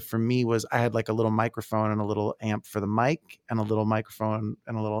transformative for me was I had like a little microphone and a little amp for the mic, and a little microphone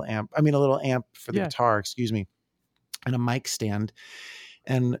and a little amp for the guitar, excuse me, and a mic stand.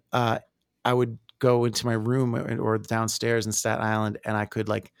 And I would go into my room or downstairs in Staten Island, and I could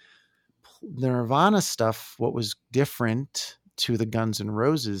like the Nirvana stuff. What was different to the Guns N'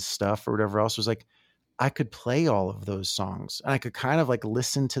 Roses stuff or whatever else was like, I could play all of those songs, and I could kind of like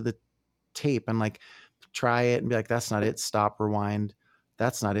listen to the tape and like try it and be like, that's not it. Stop, rewind.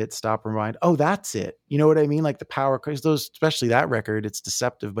 That's not it. Stop, rewind. Oh, that's it. You know what I mean? Like the power, because those, especially that record, it's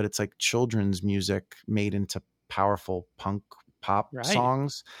deceptive, but it's like children's music made into powerful punk pop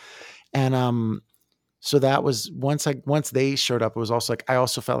songs. And so that was once they showed up, it was also like I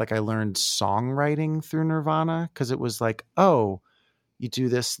also felt like I learned songwriting through Nirvana, because it was like, oh, you do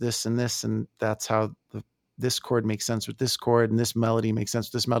this, this, and this, and that's how this chord makes sense with this chord, and this melody makes sense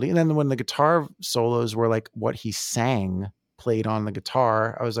with this melody. And then when the guitar solos were like what he sang played on the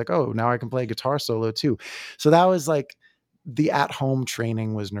guitar, I was like, oh, now I can play a guitar solo too. So that was like the at-home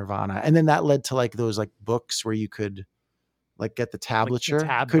training was Nirvana. And then that led to like those like books where you could like get the tablature.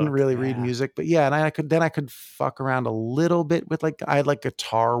 Like couldn't really read music, but yeah. And I could fuck around a little bit with like, I had like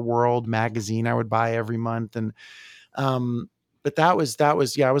Guitar World magazine I would buy every month. And, but that was,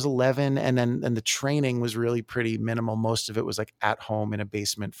 yeah, I was 11. And the training was really pretty minimal. Most of it was like at home in a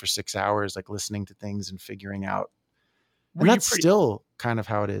basement for 6 hours, like listening to things and figuring out. And that's still kind of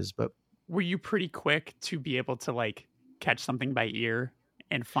how it is. But were you pretty quick to be able to like catch something by ear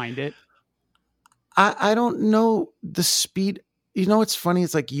and find it? I don't know the speed. You know, it's funny.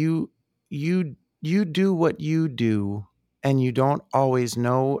 It's like you do what you do, and you don't always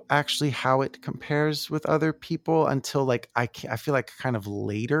know actually how it compares with other people until like I feel like kind of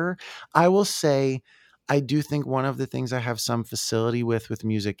later. I will say, I do think one of the things I have some facility with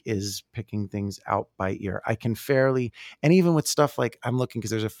music is picking things out by ear. I can fairly, and even with stuff like I'm looking,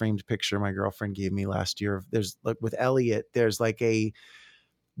 because there's a framed picture my girlfriend gave me last year. There's like with Elliot, there's like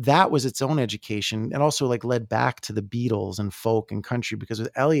that was its own education, and also like led back to the Beatles and folk and country, because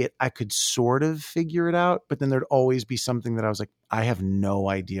with Elliot, I could sort of figure it out, but then there'd always be something that I was like, I have no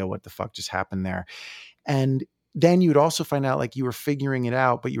idea what the fuck just happened there. And then you would also find out like you were figuring it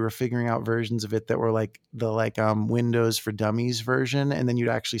out, but you were figuring out versions of it that were like the Windows for Dummies version. And then you'd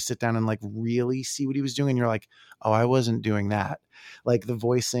actually sit down and like really see what he was doing. And you're like, oh, I wasn't doing that. Like the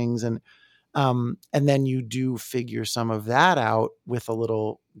voicings and then you do figure some of that out with a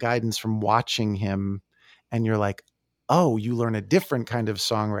little guidance from watching him. And you're like, oh, you learn a different kind of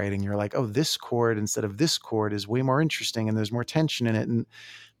songwriting. You're like, oh, this chord instead of this chord is way more interesting, and there's more tension in it, and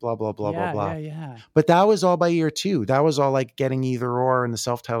blah, blah, blah, blah, blah. Yeah. But that was all by ear too. That was all like getting Either Or in the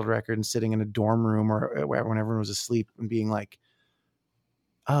self-titled record and sitting in a dorm room or when everyone was asleep and being like,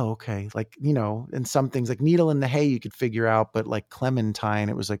 oh, okay. Like, and some things like Needle in the Hay you could figure out, but like Clementine,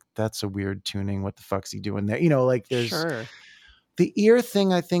 it was like, that's a weird tuning. What the fuck's he doing there? Like there's the ear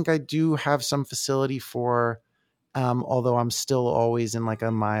thing. I think I do have some facility for, although I'm still always in like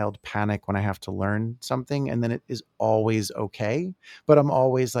a mild panic when I have to learn something, and then it is always okay. But I'm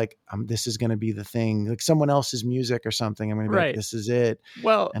always like, this is going to be the thing, like someone else's music or something. I'm going to be like, this is it.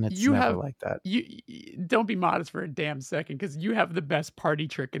 Well, and it's never like that. You don't be modest for a damn second, because you have the best party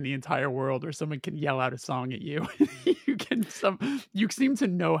trick in the entire world, where someone can yell out a song at you. You seem to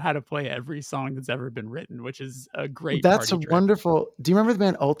know how to play every song that's ever been written, which is a great. That's a wonderful. Do you remember the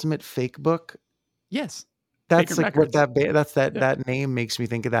band Ultimate Fake Book? Yes. That's like what that name makes me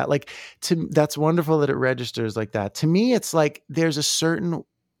think of that. Like that's wonderful that it registers like that. To me, it's like there's a certain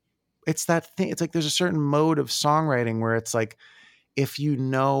it's that thing. It's like there's a certain mode of songwriting where it's like, if you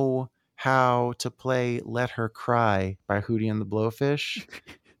know how to play Let Her Cry by Hootie and the Blowfish,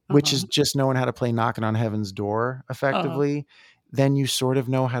 which is Uh-huh. just knowing how to play Knocking on Heaven's Door Uh-huh. effectively, then you sort of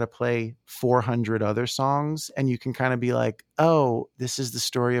know how to play 400 other songs. And you can kind of be like, oh, this is the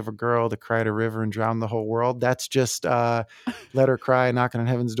story of a girl that cried a river and drowned the whole world. That's just Let Her Cry, Knocking on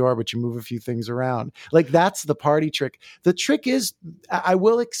Heaven's Door, but you move a few things around. Like, that's the party trick. The trick is, I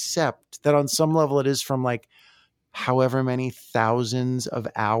will accept that on some level it is from like however many thousands of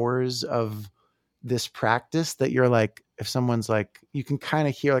hours of this practice that you're like, if someone's like, you can kind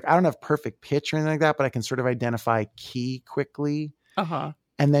of hear, like, I don't have perfect pitch or anything like that, but I can sort of identify key quickly. Uh-huh.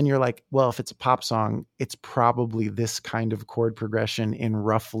 And then you're like, well, if it's a pop song, it's probably this kind of chord progression in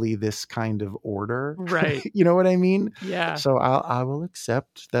roughly this kind of order. Right. You know what I mean? Yeah. So I will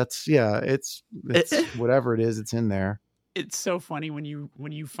accept that's, yeah, it's whatever it is, it's in there. It's so funny when you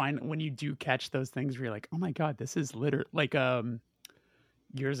do catch those things where you're like, oh my God, this is literally like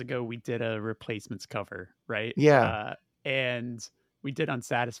years ago we did a Replacements cover, right? Yeah. And we did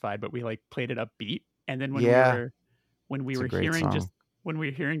Unsatisfied, but we like played it upbeat. And then Yeah. when we It's a were great hearing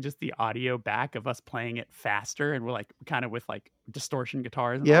song. just the audio back of us playing it faster, and we're like kind of with like distortion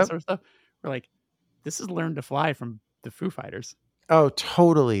guitars and all that Yep. sort of stuff, we're like, this is Learn to Fly from the Foo Fighters. Oh,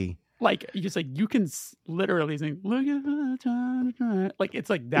 totally. Like, you just like, you can literally sing, look at the time. Like,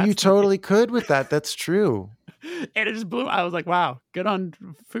 it's like, that's You totally could with that. That's true. and it just blew. I was like, wow, good on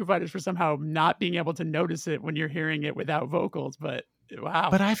Foo Fighters for somehow not being able to notice it when you're hearing it without vocals. But wow.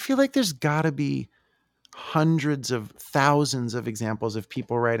 But I feel like there's got to be hundreds of thousands of examples of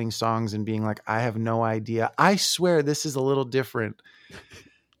people writing songs and being like, I have no idea. I swear this is a little different.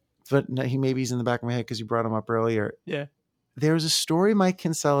 But maybe he's in the back of my head because you brought him up earlier. Yeah. There was a story Mike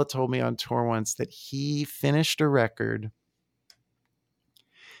Kinsella told me on tour once that he finished a record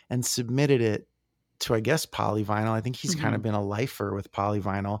and submitted it to, I guess, Polyvinyl. I think he's kind of been a lifer with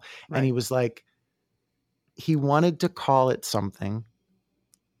Polyvinyl. Right. And he was like, he wanted to call it something.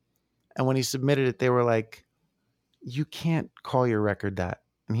 And when he submitted it, they were like, you can't call your record that.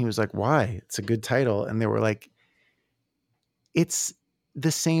 And he was like, why? It's a good title. And they were like, it's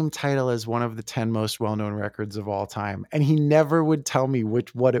the same title as one of the 10 most well-known records of all time. And he never would tell me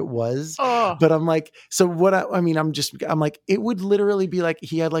what it was. Oh. But I'm like, so what, I'm like, it would literally be like,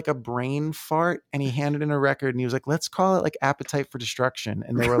 he had like a brain fart and he handed in a record and he was like, let's call it like Appetite for Destruction.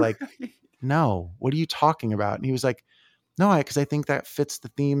 And they were like, no, what are you talking about? And he was like, no, because I think that fits the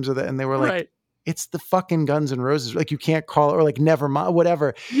themes of it. And they were like, right. It's the fucking Guns N' Roses. Like, you can't call it, or like, never mind,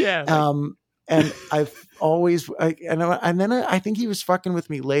 whatever. Yeah. Like, and I've always, and then I think he was fucking with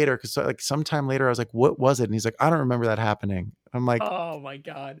me later. Cause like sometime later I was like, what was it? And he's like, I don't remember that happening. I'm like, oh my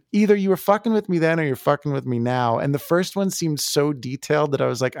God. Either you were fucking with me then or you're fucking with me now. And the first one seemed so detailed that I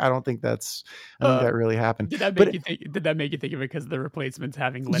was like, I think that really happened. Did that make you think of it because the Replacements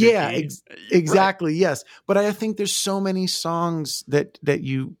having Let It Be? Exactly. Right. Yes. But I think there's so many songs that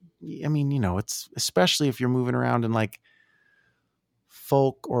you, I mean, it's especially if you're moving around in like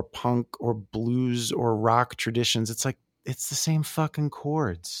folk or punk or blues or rock traditions. It's like, it's the same fucking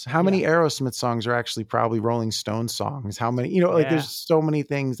chords. How many Aerosmith songs are actually probably Rolling Stones songs? How many, like there's so many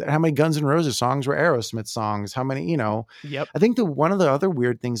things how many Guns N' Roses songs were Aerosmith songs? How many, Yep. I think one of the other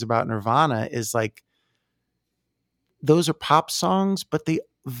weird things about Nirvana is like, those are pop songs, but they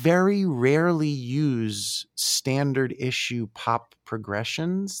very rarely use standard issue pop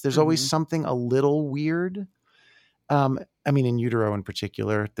progressions. There's always something a little weird. I mean, in Utero in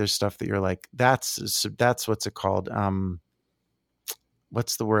particular, there's stuff that you're like, that's what's it called?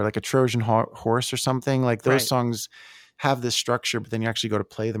 What's the word? Like a Trojan horse or something. Like those songs have this structure, but then you actually go to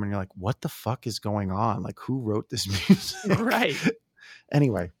play them and you're like, what the fuck is going on? Like, who wrote this music? Right.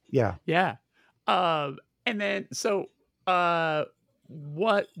 Anyway. Yeah. Yeah. And then, so,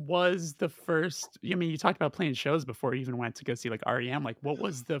 what was the first, I mean, you talked about playing shows before you even went to go see like REM. Like, what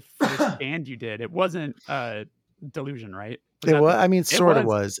was the first band you did? It wasn't, Delusion, right? Sort of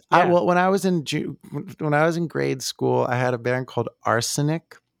was. Yeah. When I was in grade school, I had a band called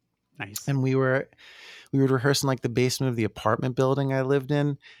Arsenic. Nice. And we would rehearse in like the basement of the apartment building I lived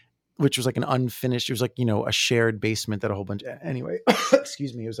in, which was like an unfinished, it was like, a shared basement that a whole bunch, anyway,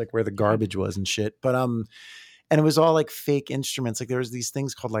 excuse me. It was like where the garbage was and shit. But, and it was all like fake instruments. Like there was these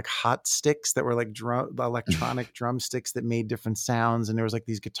things called like hot sticks that were like electronic drumsticks that made different sounds. And there was like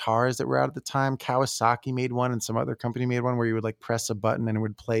these guitars that were out at the time. Kawasaki made one and some other company made one where you would like press a button and it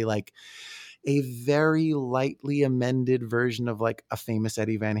would play like a very lightly amended version of like a famous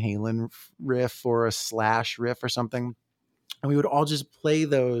Eddie Van Halen riff or a Slash riff or something. And we would all just play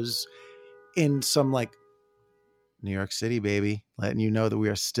those in some like New York City, baby, letting you know that we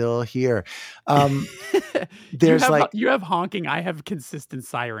are still here. You There's like, you have honking. I have consistent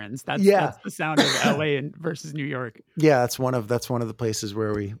sirens. yeah, That's the sound of LA versus New York. yeah, that's one of the places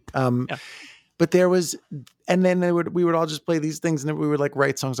where we, Yeah. but there was, and then we would all just play these things, and then we would like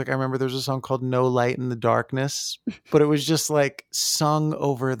write songs. Like I remember there was a song called "No Light in the Darkness," but it was just like sung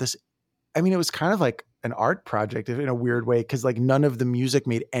over this. I mean, it was kind of like an art project in a weird way, because like none of the music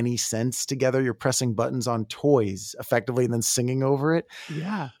made any sense together. You're pressing buttons on toys effectively and then singing over it.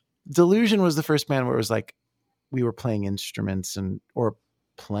 Yeah. Delusion was the first band where it was like we were playing instruments and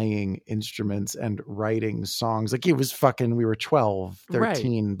writing songs. Like it was fucking, we were 12,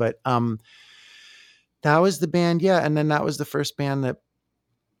 13, Right. but that was the band. Yeah. And then that was the first band that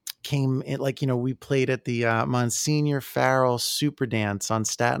came in, like, we played at the Monsignor Farrell Super Dance on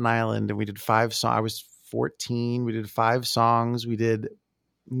Staten Island, and we did 5 songs. I was 14. We did 5 songs. We did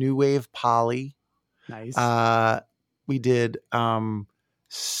New Wave Polly. Nice. We did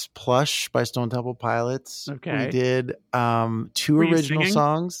Plush by Stone Temple Pilots. Okay. We did 2 Were you original singing?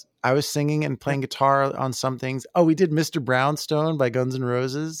 songs. I was singing and playing guitar on some things. Oh, we did Mr. Brownstone by Guns N'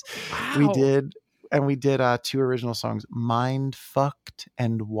 Roses. Wow. We did 2 original songs. Mind Fucked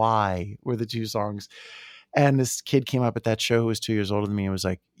and Why were the 2 songs. And this kid came up at that show who was 2 years older than me and was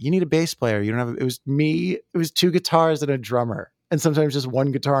like, "You need a bass player. You don't have." It was me. It was 2 guitars and a drummer, and sometimes just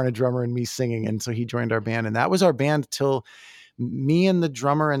 1 guitar and a drummer and me singing. And so he joined our band, and that was our band till me and the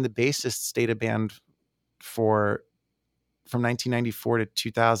drummer and the bassist stayed a band from 1994 to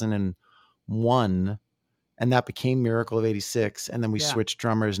 2001. And that became Miracle of 86. And then we switched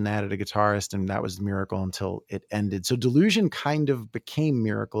drummers and added a guitarist, and that was Miracle until it ended. So Delusion kind of became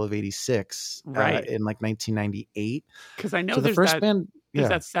Miracle of 86 right. In like 1998. Because I know so there's the first that, band, there's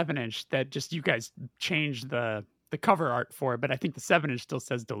that 7-inch that just you guys changed the cover art for, but I think the 7-inch still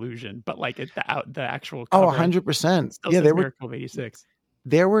says Delusion, but like the actual cover 100%. Still says Miracle of 86.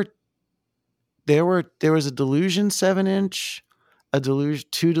 There was a Delusion 7-inch, a Delusion,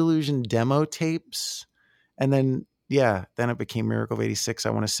 2 Delusion demo tapes. And then it became Miracle of 86, I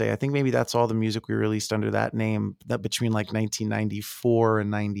want to say. I think maybe that's all the music we released under that name, that between like 1994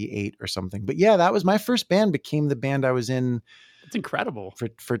 and 98 or something. But yeah, that was my first band, became the band I was in. It's incredible.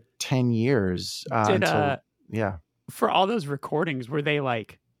 For 10 years. For all those recordings, were they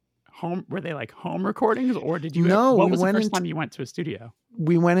like home recordings, or did you No, what was the first time you went to a studio?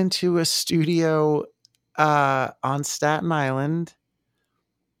 We went into a studio on Staten Island.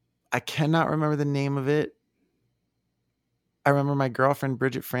 I cannot remember the name of it. I remember my girlfriend,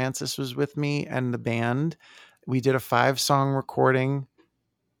 Bridget Francis, was with me and the band. We did a 5-song recording,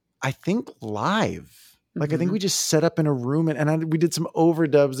 I think live. Like, I think we just set up in a room and we did some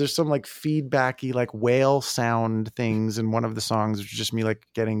overdubs. There's some like feedbacky, like whale sound things in one of the songs, which was just me like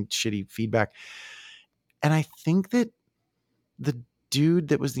getting shitty feedback. And I think that the dude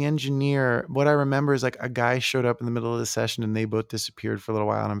that was the engineer, what I remember is like a guy showed up in the middle of the session and they both disappeared for a little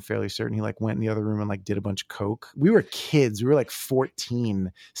while. And I'm fairly certain he like went in the other room and like did a bunch of coke. We were kids. We were like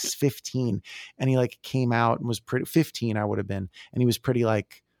 14, 15. And he like came out and was pretty 15, I would have been. And he was pretty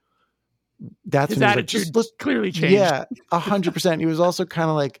like, that's his when attitude he was like, clearly changed. Yeah, 100%. He was also kind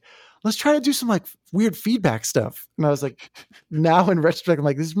of like, let's try to do some like weird feedback stuff. And I was like, now in retrospect, I'm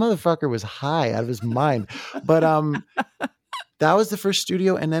like, this motherfucker was high out of his mind. But that was the first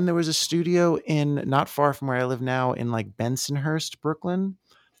studio. And then there was a studio not far from where I live now in like Bensonhurst, Brooklyn,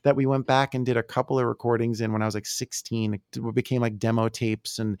 that we went back and did a couple of recordings in when I was like 16. It became like demo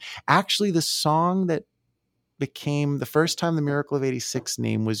tapes. And actually the song that became the first time the Miracle of 86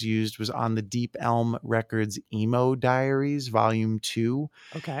 name was used was on the Deep Elm Records Emo Diaries, Volume 2.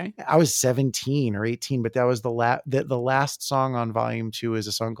 Okay. I was 17 or 18, but that was the last song on Volume 2 is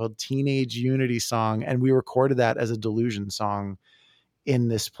a song called Teenage Unity Song. And we recorded that as a Delusion song in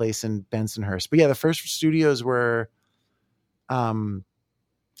this place in Bensonhurst. But yeah, the first studios were Staten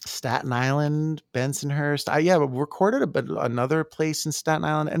Island, Bensonhurst. But recorded another place in Staten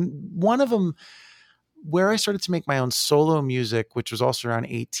Island. And one of them, where I started to make my own solo music, which was also around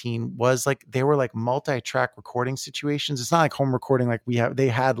 18, was like, they were like multi-track recording situations. It's not like home recording. Like they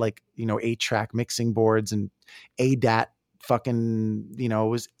had like, 8-track mixing boards and ADAT fucking,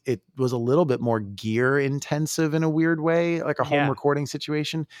 it was a little bit more gear intensive in a weird way, like a home recording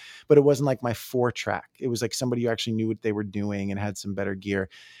situation, but it wasn't like my 4-track. It was like somebody who actually knew what they were doing and had some better gear.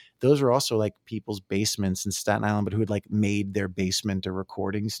 Those were also like people's basements in Staten Island, but who had like made their basement a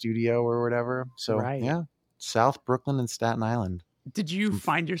recording studio or whatever. So yeah, South Brooklyn and Staten Island. Did you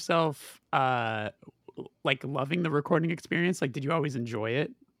find yourself like loving the recording experience? Like, did you always enjoy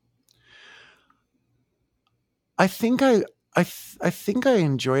it? I think I think I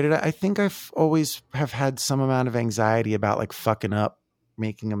enjoyed it. I think I've always have had some amount of anxiety about like fucking up,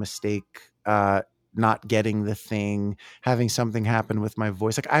 making a mistake, not getting the thing, having something happen with my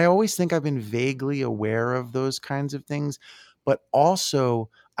voice. Like I always think I've been vaguely aware of those kinds of things, but also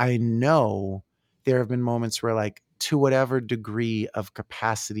I know there have been moments where like to whatever degree of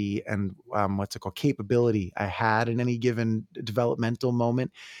capacity and what's it called capability I had in any given developmental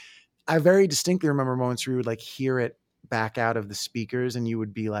moment, I very distinctly remember moments where you would like hear it back out of the speakers and you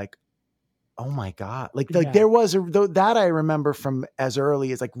would be like, oh my God. Like Yeah. there was that I remember from as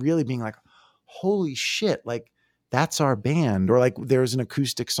early as like really being like, holy shit, like that's our band. Or like there was an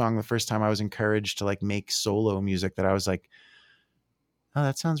acoustic song the first time I was encouraged to like make solo music that I was like, oh,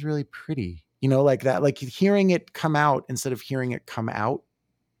 that sounds really pretty. You know, like that, like hearing it come out instead of hearing it come out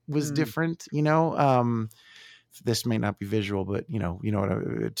was Mm, different, you know? This may not be visual, but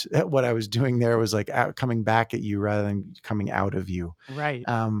what I was doing there was like coming back at you rather than coming out of you. right.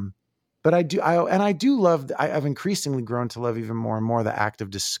 Um, but I do love, I've increasingly grown to love even more and more the act of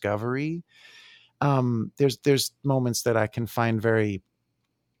discovery. There's moments that I can find very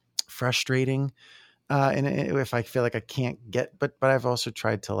frustrating. And if I feel like I can't get, but I've also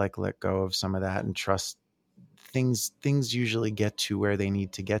tried to like let go of some of that and trust things usually get to where they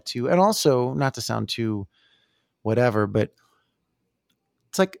need to get to. And also not to sound too whatever, but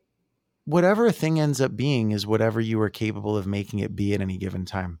it's like whatever a thing ends up being is whatever you are capable of making it be at any given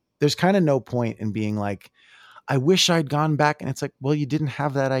time. There's kind of no point in being like, I wish I'd gone back. And it's like, well, you didn't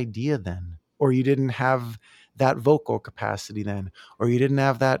have that idea then, or you didn't have that vocal capacity then, or you didn't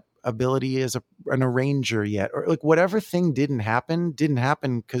have that ability as an arranger yet, or like whatever thing didn't happen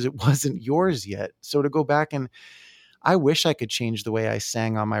because it wasn't yours yet. So to go back and I wish I could change the way I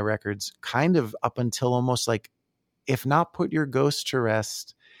sang on my records, kind of up until almost like, if not put your ghost to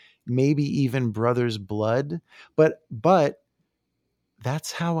rest, maybe even brother's blood. But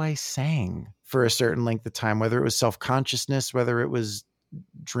that's how I sang for a certain length of time, whether it was self-consciousness, whether it was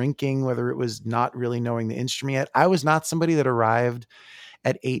drinking, whether it was not really knowing the instrument yet. I was not somebody that arrived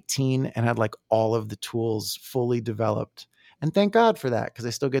at 18 and had like all of the tools fully developed. And thank God for that, because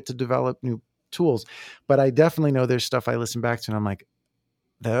I still get to develop new tools. But I definitely know there's stuff I listen back to and I'm like,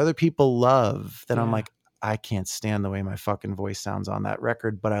 that other people love, that I'm Yeah. like, I can't stand the way my fucking voice sounds on that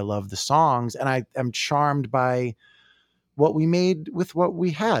record, but I love the songs and I am charmed by what we made with what we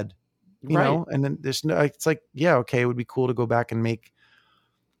had, Right. and then there's no, it's like, yeah, okay, it would be cool to go back and make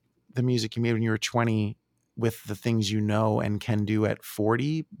the music you made when you were 20 with the things you know and can do at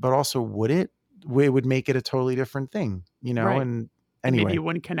 40, but also it would make it a totally different thing, Right. and And maybe anyway, you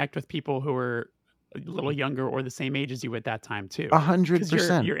wouldn't connect with people who were a little younger or the same age as you at that time too, a hundred because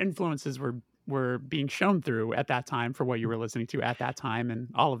percent. your influences were being shown through at that time for what you were listening to at that time and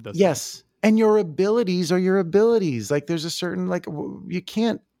all of those things. Yes. And your abilities are your abilities. Like there's a certain, like you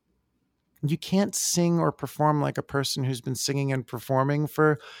can't sing or perform like a person who's been singing and performing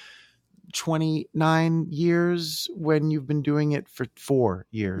for 29 years when you've been doing it for 4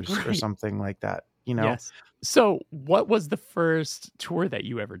 years or Right. something like that, Yes. So, what was the first tour that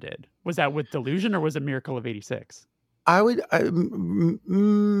you ever did? Was that with Delusion or was it Miracle of '86?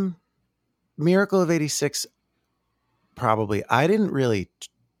 Miracle of 86, probably. I didn't really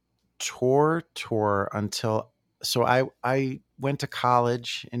tour until, so I went to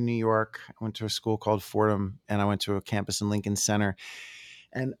college in New York. I went to a school called Fordham and I went to a campus in Lincoln Center.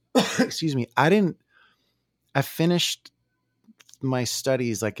 And excuse me, I finished my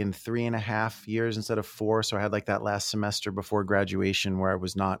studies like in 3.5 years instead of 4. So I had like that last semester before graduation where I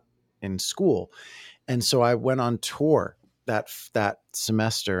was not in school. And so I went on tour that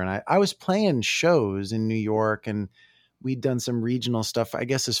semester and I was playing shows in New York and we'd done some regional stuff, I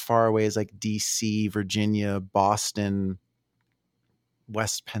guess as far away as like DC, Virginia, Boston,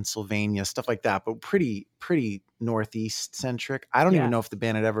 West Pennsylvania, stuff like that, but pretty Northeast centric. I don't even Yeah. know if the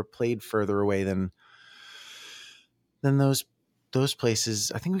band had ever played further away than those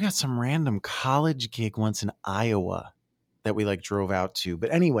places. I think we got some random college gig once in Iowa that we like drove out to.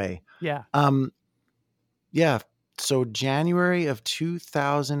 But anyway, Yeah. yeah. So January of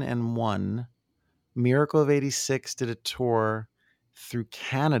 2001, Miracle of 86 did a tour through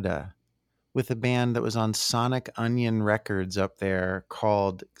Canada with a band that was on Sonic Onion Records up there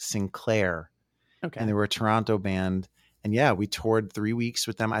called Sinclair. And Okay. they were a Toronto band. And yeah, we toured 3 weeks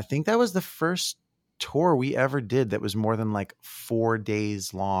with them. I think that was the first tour we ever did that was more than like 4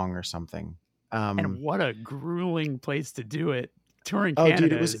 days long or something. And what a grueling place to do it. Touring Oh,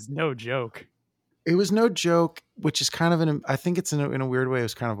 dude, Canada is no joke. it was no joke, which is kind of I think it's in a weird way, it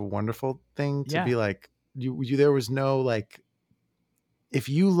was kind of a wonderful thing to Yeah. be like, there was no like, if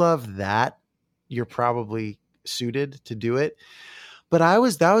you love that, you're probably suited to do it. But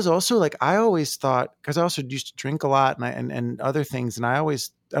that was also like, I always thought, cause I also used to drink a lot and other things. And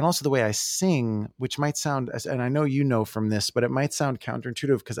and also the way I sing, which might sound, and I know, from this, but it might sound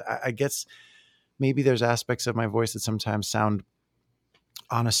counterintuitive, cause I guess maybe there's aspects of my voice that sometimes sound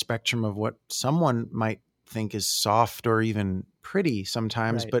on a spectrum of what someone might think is soft or even pretty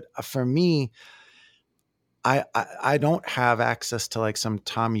sometimes. Right. But for me, I don't have access to like some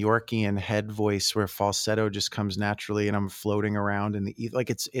Tom Yorkian head voice where falsetto just comes naturally and I'm floating around in the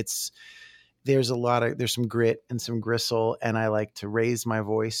like there's some grit and some gristle, and I like to raise my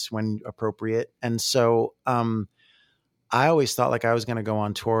voice when appropriate. And so I always thought like I was going to go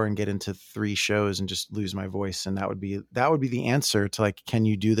on tour and get into 3 shows and just lose my voice, and that would be the answer to like, can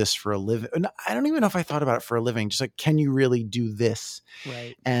you do this for a living? And I don't even know if I thought about it for a living, just like, can you really do this?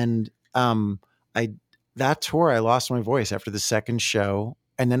 Right. And I that tour, I lost my voice after the 2nd show,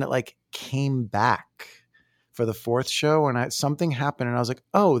 and then it like came back for the 4th show, and something happened, and I was like,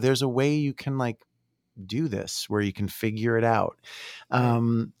 oh, there's a way you can like do this where you can figure it out.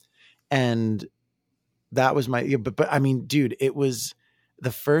 Right. And that was but I mean, dude, it was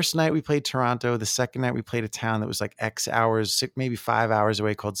the first night we played Toronto. The second night we played a town that was like X hours, maybe 5 hours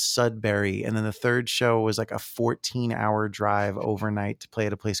away, called Sudbury. And then the 3rd show was like a 14-hour drive overnight to play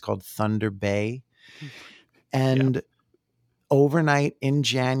at a place called Thunder Bay. And overnight in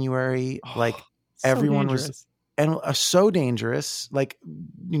January, like everyone was, and so dangerous, like,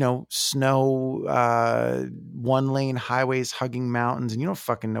 snow, 1-lane highways hugging mountains, and you don't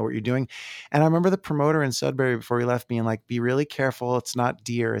fucking know what you're doing. And I remember the promoter in Sudbury before we left being like, be really careful. It's not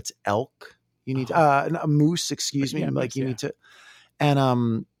deer, it's elk. You need a moose, excuse me. Yeah, like moose, you need to,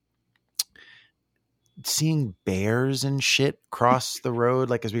 and, seeing bears and shit cross the road,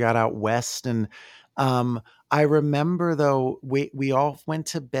 like as we got out west. And, I remember though, we all went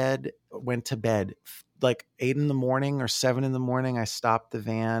to bed like 8 a.m. or 7 a.m. I stopped the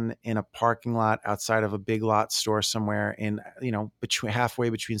van in a parking lot outside of a Big Lot store somewhere in,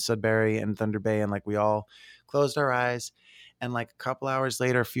 halfway between Sudbury and Thunder Bay. And like, we all closed our eyes, and like a couple hours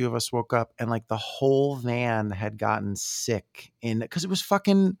later, a few of us woke up, and like the whole van had gotten sick cause it was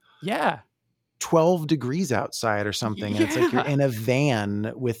fucking 12 degrees outside or something. And it's like you're in a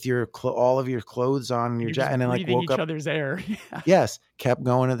van with your all of your clothes on, and your jacket, and then like woke each up other's air. Yes, kept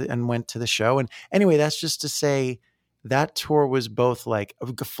going and went to the show. And anyway, that's just to say that tour was both like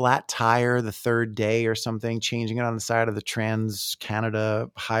a flat tire the 3rd day or something, changing it on the side of the Trans Canada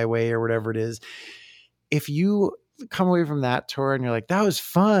Highway or whatever it is. If you come away from that tour and you're like, that was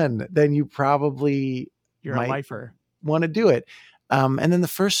fun, then you probably You're a lifer. Want to do it. And then the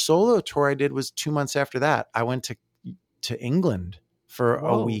first solo tour I did was 2 months after that. I went to England for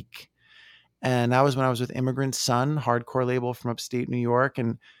a week. And that was when I was with Immigrant Son, hardcore label from upstate New York.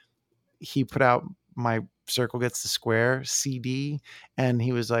 And he put out my Circle Gets the Square CD. And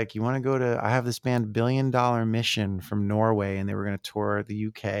he was like, you want to go I have this band Billion Dollar Mission from Norway, and they were going to tour the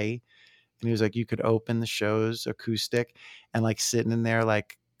UK. And he was like, you could open the shows acoustic, and like sitting in there,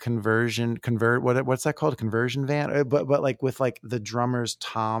 like what's that called? Conversion van. But like with like the drummer's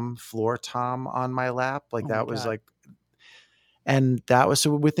floor tom on my lap. Like that was like, and that was,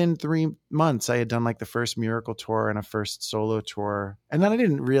 so within 3 months I had done like the first Miracle tour and a first solo tour. And then I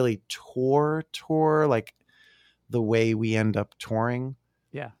didn't really tour like the way we end up touring.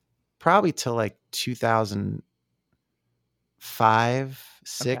 Yeah. Probably till like 2005,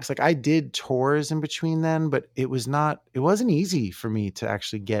 6. Like I did tours in between then, but it wasn't easy for me to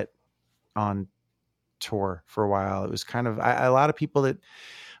actually get on tour for a while. It was kind of, a lot of people that,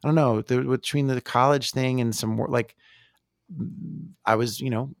 I don't know, between the college thing and some more, like, I was,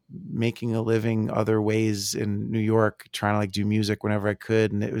 making a living other ways in New York, trying to like do music whenever I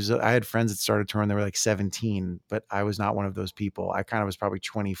could. And I had friends that started touring, they were like 17, but I was not one of those people. I kind of was probably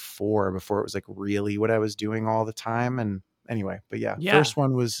 24 before it was like really what I was doing all the time. And anyway, but first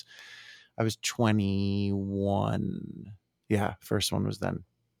one was, I was 21. Yeah. First one was then.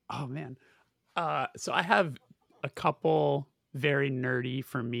 Oh man. So I have a couple very nerdy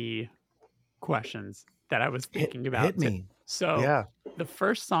for me questions that I was thinking about. Hit me. So the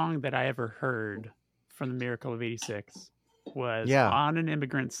first song that I ever heard from the Miracle of 86 was on an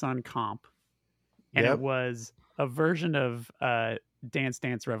Immigrant Son comp. And it was a version of Dance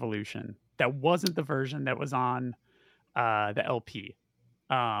Dance Revolution. That wasn't the version that was on the LP.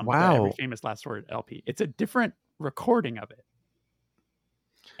 The Every Famous Last Word LP. It's a different recording of it.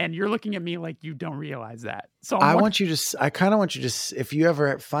 And you're looking at me like you don't realize that. So I kind of want you to, if you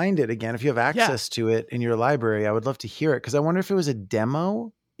ever find it again, if you have access to it in your library, I would love to hear it. Cause I wonder if it was a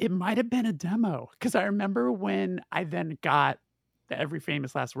demo. It might've been a demo. Cause I remember when I then got the Every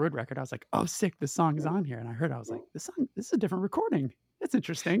Famous Last Word record. I was like, oh, sick, this song is on here. And I was like, this is a different recording. That's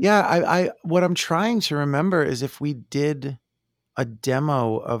interesting. Yeah, I what I'm trying to remember is if we did a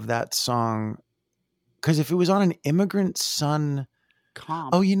demo of that song, because if it was on an Immigrant Son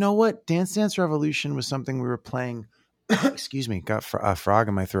comp. Oh, you know what? Dance Dance Revolution was something we were playing. Excuse me, got a frog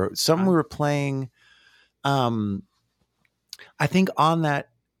in my throat. Something we were playing. I think on that.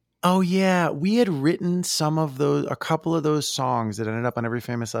 Oh yeah, we had written a couple of those songs that ended up on Every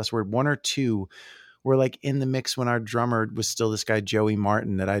Famous Last Word. One or two were like in the mix when our drummer was still this guy Joey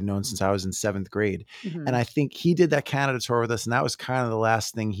Martin that I'd known since I was in 7th grade, and I think he did that Canada tour with us, and that was kind of the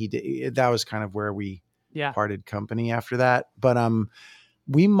last thing he did. That was kind of where we parted company after that. But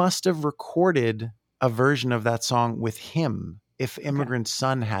we must have recorded a version of that song with him if Immigrant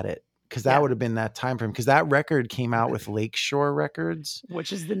Son had it, because that would have been that time frame, because that record came out with Lakeshore Records,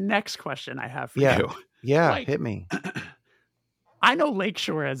 which is the next question I have for you. Yeah, hit me. I know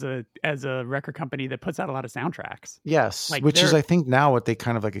Lakeshore as a record company that puts out a lot of soundtracks. Yes, like which is I think now what they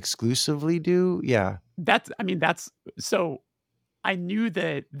kind of like exclusively do. Yeah, that's so. I knew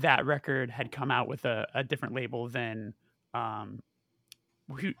that record had come out with a different label than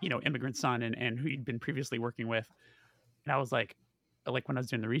who, Immigrant Son and who you'd been previously working with. And I was like when I was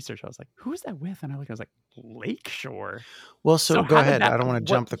doing the research, I was like, who is that with? And I was like, Lakeshore. Well, so go ahead. I don't want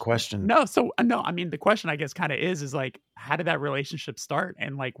to jump the question. No, the question I guess kind of is like, how did that relationship start?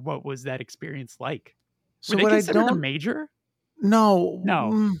 And like, what was that experience like? So what I don't a major? No.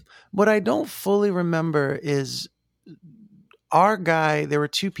 What I don't fully remember is our guy. There were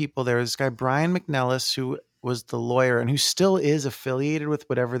two people there. This guy, Brian McNellis, who was the lawyer and who still is affiliated with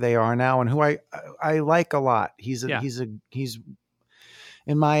whatever they are now, and who I like a lot. He's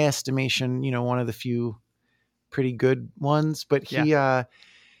in my estimation, one of the few pretty good ones, but he and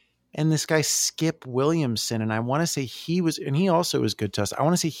this guy Skip Williamson, and I want to say he also was good to us. I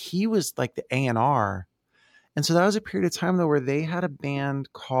want to say he was like the A&R. And so that was a period of time though where they had a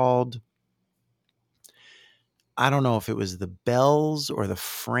band called, I don't know if it was the Bells or the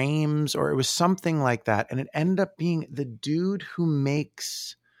Frames, or it was something like that. And it ended up being the dude who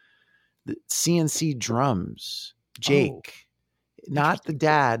makes the CNC drums, Jake, not the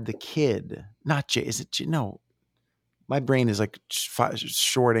dad, the kid, not Jake. Is it? No, my brain is like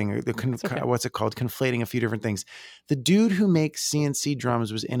shorting, what's it called? Conflating a few different things. The dude who makes CNC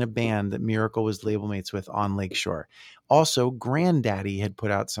drums was in a band that Miracle was label mates with on Lakeshore. Also, Granddaddy had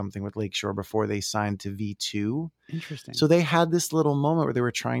put out something with Lakeshore before they signed to V2. Interesting. So they had this little moment where they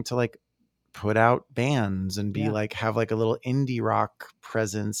were trying to like put out bands and be like, have like a little indie rock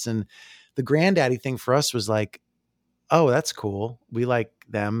presence. And the Granddaddy thing for us was like, oh, that's cool. We like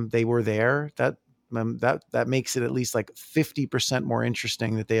them. They were there. That makes it at least like 50% more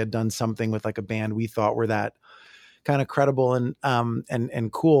interesting that they had done something with like a band we thought were that kind of credible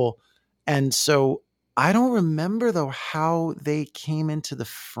and cool. And so I don't remember though how they came into the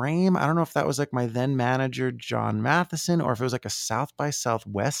frame. I don't know if that was like my then manager, John Matheson, or if it was like a South by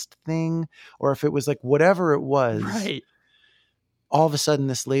Southwest thing, or if it was like whatever it was. Right. All of a sudden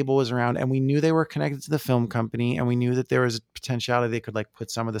this label was around, and we knew they were connected to the film company, and we knew that there was a potentiality they could like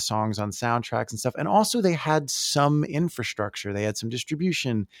put some of the songs on soundtracks and stuff. And also they had some infrastructure. They had some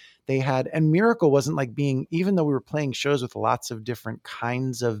distribution. And Miracle wasn't like even though we were playing shows with lots of different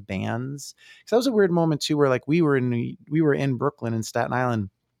kinds of bands. So that was a weird moment too, where like we were in Brooklyn and Staten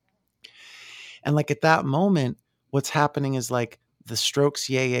Island. And like at that moment, what's happening is like, the Strokes,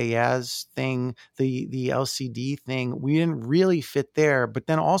 Yeah, Yeah, Yeahs thing, the LCD thing, we didn't really fit there. But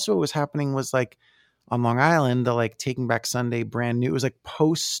then also what was happening was like on Long Island, the like Taking Back Sunday brand new, it was like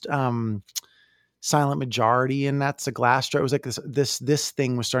post Silent Majority, and that's a Glassjaw. It was like this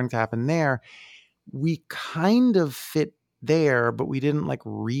thing was starting to happen there. We kind of fit there, but we didn't like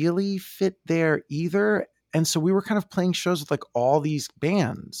really fit there either. And so we were kind of playing shows with like all these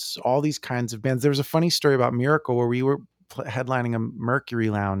bands, all these kinds of bands. There was a funny story about Miracle where we were headlining a Mercury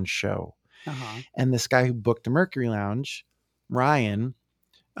Lounge show. And this guy who booked the Mercury Lounge, Ryan,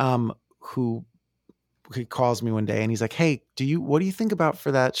 who he calls me one day and he's like, hey, what do you think about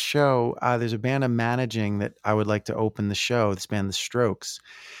for that show? There's a band I'm managing that I would like to open the show, this band, The Strokes.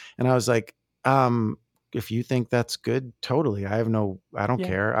 And I was like, if you think that's good, totally. I don't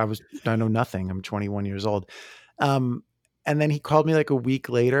care. I know nothing. I'm 21 years old. And then he called me like a week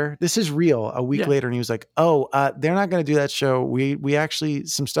later. This is real. A week later. And he was like, oh, they're not going to do that show. We actually,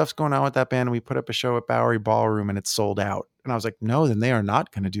 some stuff's going on with that band. And we put up a show at Bowery Ballroom and it's sold out. And I was like, no, then they are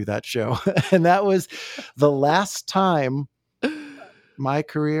not going to do that show. And that was the last time my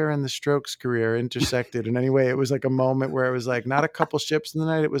career and the Strokes career intersected in any way. It was like a moment where it was like not a couple ships in the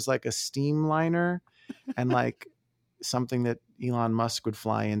night. It was like a steamliner and like something that Elon Musk would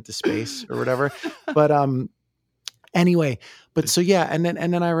fly into space or whatever. But anyway, but so yeah, and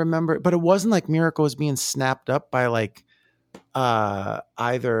then I remember, but it wasn't like Miracle was being snapped up by like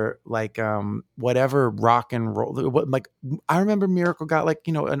either like whatever rock and roll. Like I remember Miracle got like,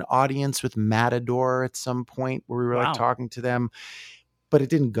 you know, an audience with Matador at some point where we were like Wow. talking to them, but it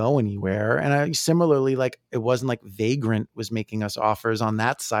didn't go anywhere. And I similarly, like, it wasn't like Vagrant was making us offers on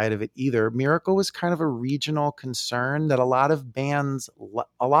that side of it either. Miracle was kind of a regional concern that a lot of bands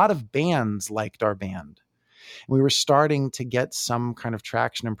liked our band. We were starting to get some kind of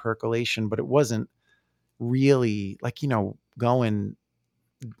traction and percolation, but it wasn't really like, you know, going,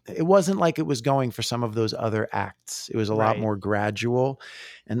 it wasn't like it was going for some of those other acts. It was a lot Right. more gradual.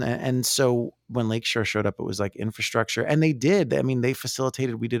 And so when Lakeshore showed up, it was like infrastructure, and they did. I mean, they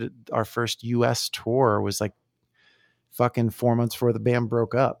facilitated, we did our first US tour was like fucking 4 months before the band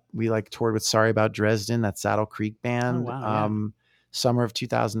broke up. We like toured with Sorry About Dresden, that Saddle Creek band. Oh, wow, yeah. Summer of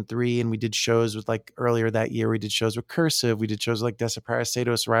 2003. And we did shows with like earlier that year, we did shows with Cursive. We did shows with like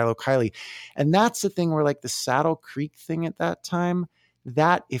Desaparecidos, Rilo Kiley. And that's the thing where like the Saddle Creek thing at that time,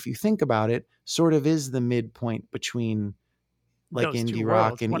 that if you think about it, sort of is the midpoint between like Those two indie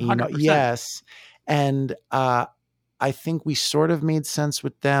rock worlds, and emo. 100%. Yes. And I think we sort of made sense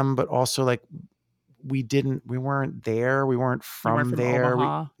with them, but also like we weren't there. We weren't You weren't from from there.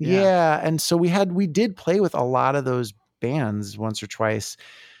 Omaha? Yeah. Yeah. And so we did play with a lot of those bands once or twice,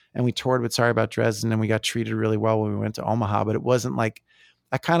 and we toured with Sorry About Dresden, and we got treated really well when we went to Omaha, but it wasn't like,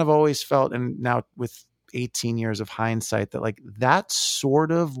 I kind of always felt, and now with 18 years of hindsight, that like that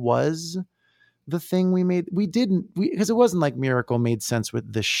sort of was the thing because it wasn't like Miracle made sense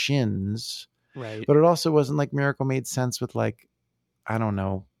with the Shins, Right. but it also wasn't like Miracle made sense with like, I don't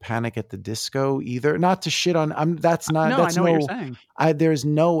know, Panic at the Disco either. Not to shit on, No, I know what you're saying. there's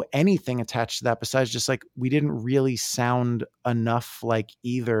no anything attached to that besides just like, we didn't really sound enough like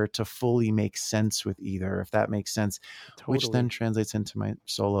either to fully make sense with either, if that makes sense, which then Totally. translates into my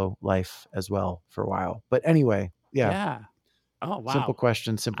solo life as well for a while. But anyway, yeah. Yeah. Oh, Simple wow.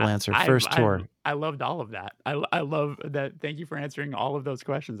 question, simple answer. I First tour. I loved all of that. I love that. Thank you for answering all of those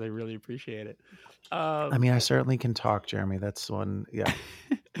questions. I really appreciate it. I mean, I certainly can talk, Jeremy. That's one, yeah,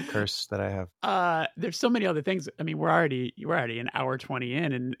 curse that I have. There's so many other things. I mean, we're already an hour 20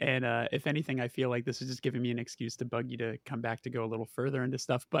 in, and if anything, I feel like this is just giving me an excuse to bug you to come back to go a little further into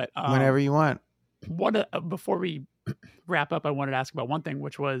stuff. But Whenever you want. Before we wrap up, I wanted to ask about one thing,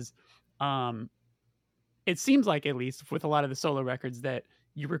 which was, it seems like, at least with a lot of the solo records, that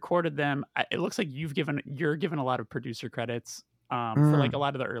you recorded them. It looks like you're given a lot of producer credits for like a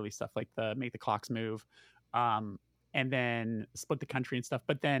lot of the early stuff, like the Make the Clocks Move, and then Split the Country and stuff.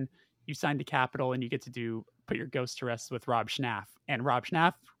 But then you signed to Capitol, and you get to Put Your Ghost to Rest with Rob Schnaff, and Rob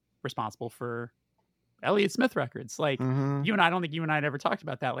Schnaff responsible for Elliott Smith records. Like, you and I don't think you and I had ever talked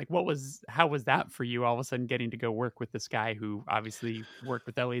about that. Like, how was that for you, all of a sudden getting to go work with this guy who obviously worked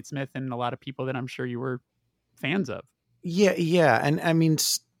with Elliott Smith and a lot of people that I'm sure you were fans of? Yeah. And I mean,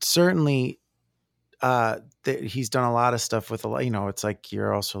 certainly he's done a lot of stuff with a lot, you know, it's like,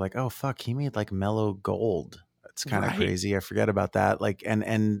 you're also like, oh fuck, he made like Mellow Gold. It's kind of crazy. I forget about that. Like,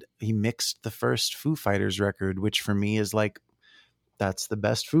 and he mixed the first Foo Fighters record, which for me is like, that's the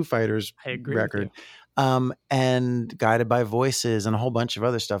best Foo Fighters record. And Guided by Voices and a whole bunch of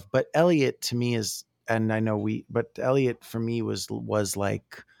other stuff. But Elliott to me is, and I know but Elliott for me was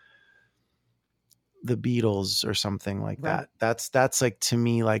like the Beatles or something like that. That's like, to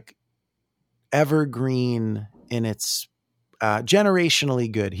me, like evergreen in its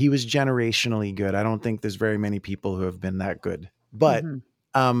generationally good. He was generationally good. I don't think there's very many people who have been that good. But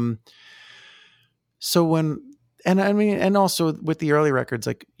so and also with the early records,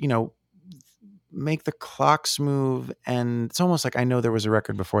 like, you know, Make the Clocks Move, and it's almost like, I know there was a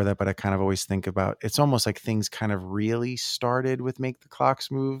record before that, but I kind of always think about, it's almost like things kind of really started with Make the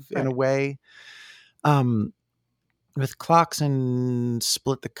Clocks Move in a way. With Clocks and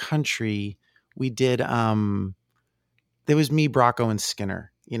Split the Country, we did there was me, Brocco, and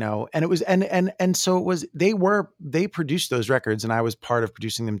Skinner, you know, and it was and so it was, they produced those records, and I was part of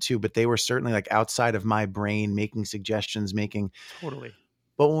producing them too, but they were certainly like outside of my brain, making suggestions, Totally.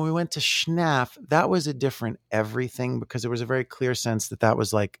 But when we went to Schnaff, that was a different everything, because there was a very clear sense that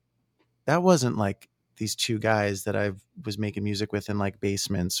was like, that wasn't like these two guys that I was making music with in like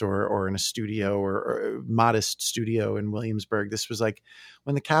basements or in a studio or a modest studio in Williamsburg. This was like,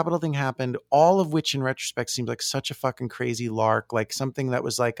 when the Capitol thing happened, all of which in retrospect seemed like such a fucking crazy lark, like something that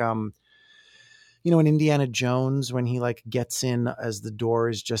was like, you know, in Indiana Jones, when he like gets in as the door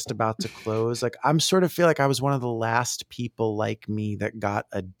is just about to close, like I'm sort of feel like I was one of the last people like me that got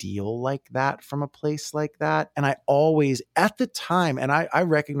a deal like that from a place like that. And I always at the time, and I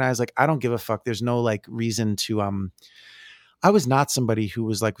recognize like, I don't give a fuck. There's no like reason to, I was not somebody who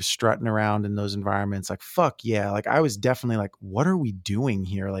was like strutting around in those environments. Like, fuck yeah. Like I was definitely like, what are we doing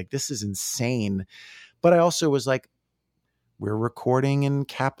here? Like, this is insane. But I also was like, we're recording in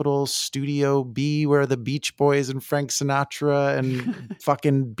Capitol Studio B where the Beach Boys and Frank Sinatra and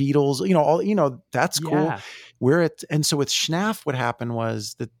fucking Beatles, you know, all, you know, that's cool. Yeah. And so with Schnaff, what happened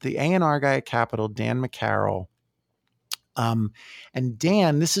was that the A&R guy at Capitol, Dan McCarroll, and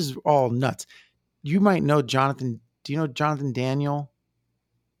Dan, this is all nuts. You might know Jonathan. Do you know Jonathan Daniel?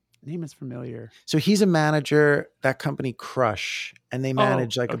 Name is familiar. So he's a manager, that company Crush, and they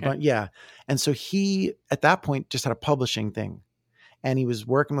manage like a bunch. Yeah. And so he, at that point, just had a publishing thing. And he was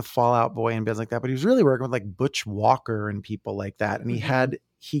working with Fall Out Boy and bands like that, but he was really working with like Butch Walker and people like that. And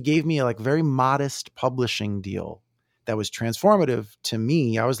he gave me a like very modest publishing deal that was transformative to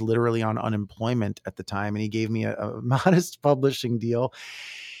me. I was literally on unemployment at the time, and he gave me a modest publishing deal.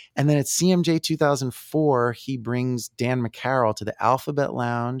 And then at CMJ 2004, he brings Dan McCarroll to the Alphabet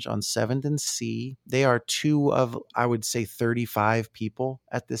Lounge on 7th and C. They are two of, I would say, 35 people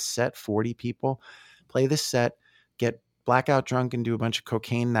at this set, 40 people. Play this set, get blackout drunk and do a bunch of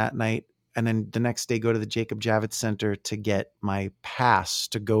cocaine that night. And then the next day, go to the Jacob Javits Center to get my pass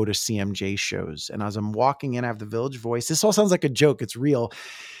to go to CMJ shows. And as I'm walking in, I have the Village Voice. This all sounds like a joke. It's real.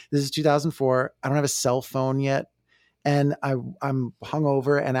 This is 2004. I don't have a cell phone yet. And I'm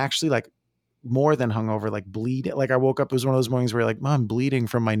hungover, and actually like more than hungover, like bleed. Like I woke up, it was one of those mornings where you're like, Mom, I'm bleeding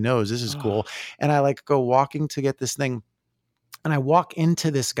from my nose. This is cool. And I like go walking to get this thing. And I walk into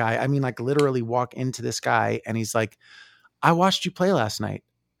this guy. I mean, like literally walk into this guy. And he's like, I watched you play last night.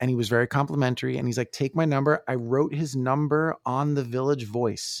 And he was very complimentary. And he's like, take my number. I wrote his number on the Village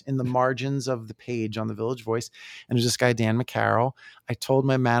Voice in the margins of the page on the Village Voice. And there's this guy, Dan McCarroll. I told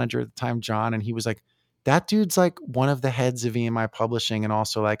my manager at the time, John, and he was like, that dude's like one of the heads of EMI Publishing and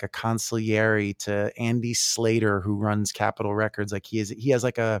also like a consigliere to Andy Slater, who runs Capitol Records. Like he has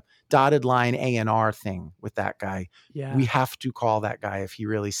like a dotted line A&R thing with that guy. Yeah. We have to call that guy if he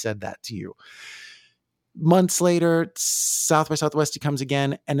really said that to you. Months later, South by Southwest, he comes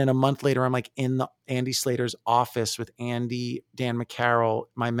again. And then a month later, I'm like in the Andy Slater's office with Andy, Dan McCarroll,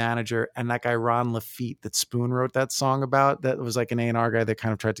 my manager, and that guy, Ron Lafitte, that Spoon wrote that song about, that was like an A&R guy that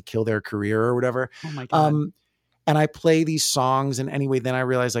kind of tried to kill their career or whatever. Oh my God. And I play these songs. And anyway, then I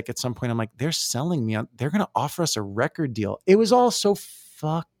realized like at some point, I'm like, they're selling me. They're going to offer us a record deal. It was all so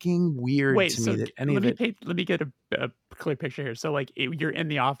fucking weird to me that any of it. Let me get a clear picture here. So like you're in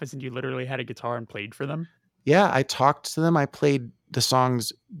the office and you literally had a guitar and played for them? Yeah, I talked to them. I played the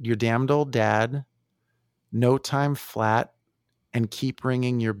songs Your Damned Old Dad, No Time Flat, and Keep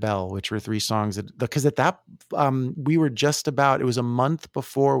Ringing Your Bell, which were 3 songs because at that we were just about, it was a month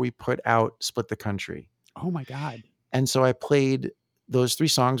before we put out Split the Country. Oh my God. And so I played those 3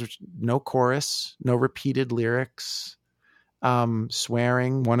 songs, which no chorus, no repeated lyrics,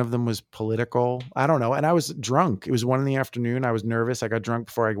 swearing. One of them was political. I don't know. And I was drunk. It was 1 PM. I was nervous. I got drunk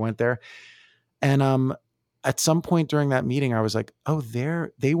before I went there. And at some point during that meeting, I was like, oh,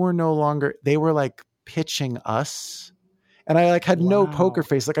 they were no longer, they were like pitching us. And I like had no poker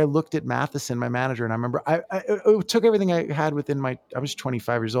face. Like I looked at Matheson, my manager, and I remember it took everything I had within I was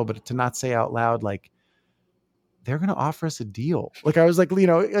 25 years old, but to not say out loud, like, they're going to offer us a deal. Like I was like, you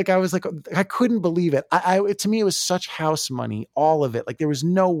know, like I was like, I couldn't believe it. To me, it was such house money, all of it. Like there was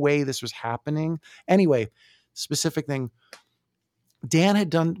no way this was happening. Anyway, specific thing. Dan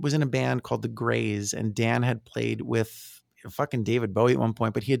was in a band called The Grays, and Dan had played with fucking David Bowie at one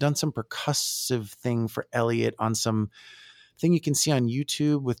point, but he had done some percussive thing for Elliott on some thing you can see on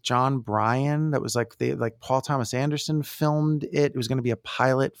YouTube with John Bryan. That was like Paul Thomas Anderson filmed it. It was going to be a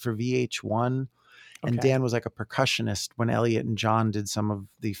pilot for VH1. And Okay. Dan was like a percussionist when Elliott and John did some of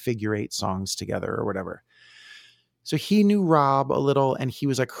the Figure 8 songs together or whatever. So he knew Rob a little, and he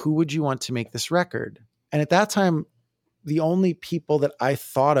was like, who would you want to make this record? And at that time, the only people that I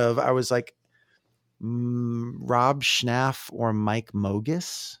thought of, I was like, Rob Schnaff or Mike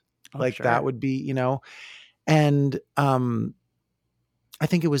Mogis. Sure. That would be, you know, and I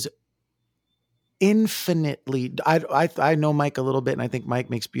think it was infinitely, I know Mike a little bit, and I think Mike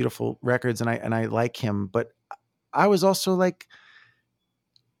makes beautiful records, and I like him, but I was also like,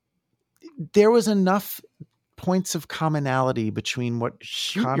 there was enough points of commonality between what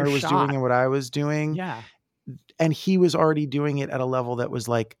Connor was doing and what I was doing. Yeah. And he was already doing it at a level that was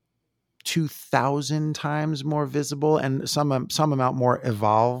like, 2,000 times more visible, and some amount more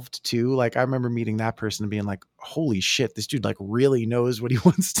evolved too. Like I remember meeting that person and being like, holy shit, this dude like really knows what he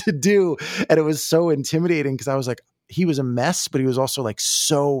wants to do. And it was so intimidating because I was like, he was a mess, but he was also like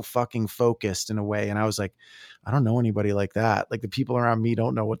so fucking focused in a way. And I was like, I don't know anybody like that. Like the people around me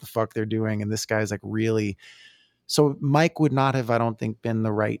don't know what the fuck they're doing. And this guy's like really, so Mike would not have, I don't think, been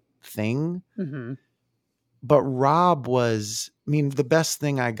the right thing. Mm-hmm. But Rob was, I mean, the best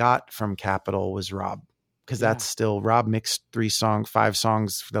thing I got from Capitol was Rob, because that's still, Rob mixed 5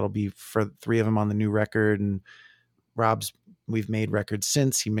 songs that'll be for 3 of them on the new record. And we've made records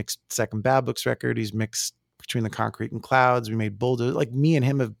since. He mixed Second Bad Book's record. He's mixed Between the Concrete and Clouds. We made Bulldozer. Like me and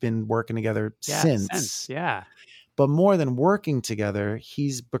him have been working together since. Yeah. But more than working together,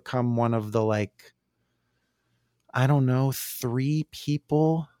 he's become one of the like, I don't know, 3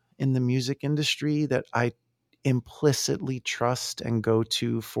 people in the music industry that I implicitly trust and go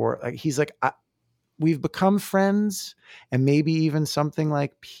to for, like, he's like, we've become friends and maybe even something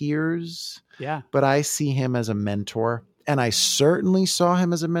like peers. Yeah. But I see him as a mentor, and I certainly saw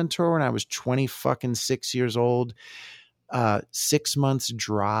him as a mentor when I was 26 years old, 6 months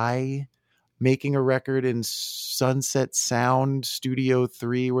dry, making a record in Sunset Sound Studio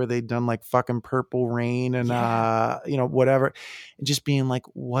 3 where they'd done like fucking Purple Rain and, whatever. And just being like,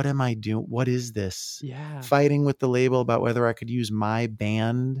 what am I doing? What is this? Yeah. Fighting with the label about whether I could use my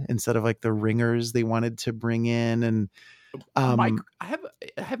band instead of like the ringers they wanted to bring in. And Mike, I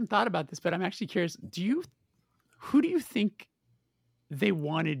haven't thought about this, but I'm actually curious. Who do you think they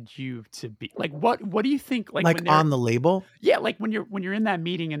wanted you to be? Like, what do you think? Like when on the label? Yeah, like when you're in that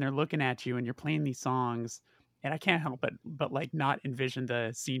meeting and they're looking at you and you're playing these songs, and I can't help but like not envision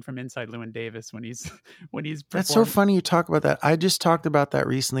the scene from Inside Llewyn Davis when he's That's so funny you talk about that. I just talked about that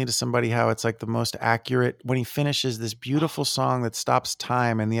recently to somebody, how it's like the most accurate when he finishes this beautiful song that stops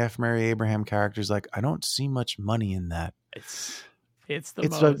time, and the F. Mary Abraham character's like, I don't see much money in that. It's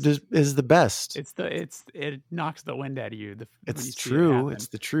the best. It knocks the wind out of you. It's true. It's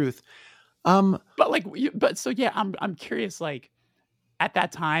the truth. I'm curious, like at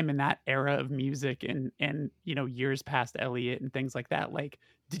that time in that era of music and years past Elliott and things like that, like,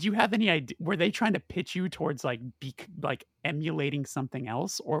 did you have any idea, were they trying to pitch you towards like emulating something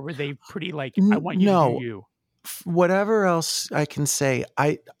else, or were they pretty like, I want you to do you? Whatever else I can say,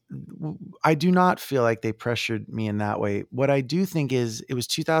 I do not feel like they pressured me in that way. What I do think is it was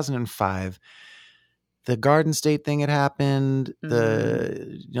 2005. The Garden State thing had happened.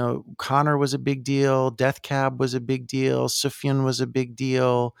 Connor was a big deal. Death Cab was a big deal. Sufjan was a big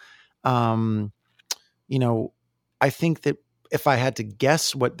deal. I think that if I had to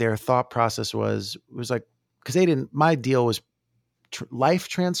guess what their thought process was, it was like, because my deal was life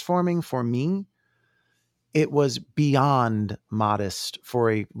transforming for me. It was beyond modest for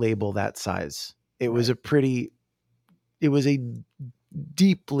a label that size. It was a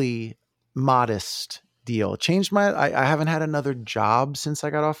deeply modest deal. It changed I haven't had another job since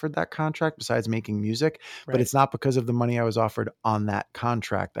I got offered that contract besides making music, but it's not because of the money I was offered on that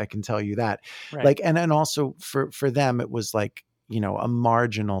contract. I can tell you that. Right. Like, and also for them, it was like, a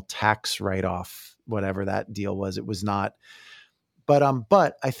marginal tax write-off, whatever that deal was. It was not, but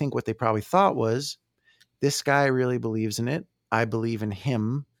I think what they probably thought was, this guy really believes in it. I believe in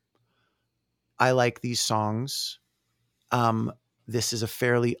him. I like these songs. This is a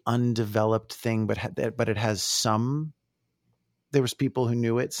fairly undeveloped thing, but it has some. There was people who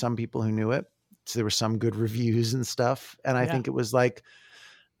knew it, some people who knew it. So there were some good reviews and stuff. And I think it was like,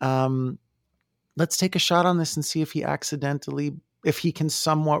 let's take a shot on this and see if he can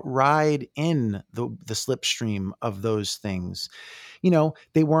somewhat ride in the slipstream of those things.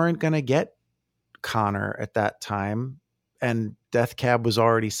 They weren't going to get Connor at that time, and Death Cab was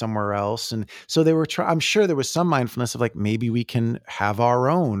already somewhere else, and so they were I'm sure there was some mindfulness of like, maybe we can have our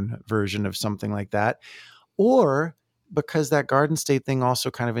own version of something like that. Or because that Garden State thing also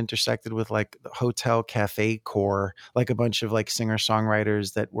kind of intersected with like the Hotel Cafe core, like a bunch of like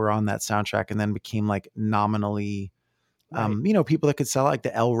singer-songwriters that were on that soundtrack and then became like nominally people that could sell like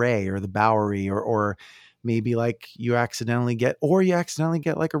the El Rey or the Bowery, or maybe like you accidentally get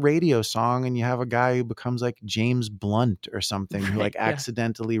like a radio song and you have a guy who becomes like James Blunt or something, who like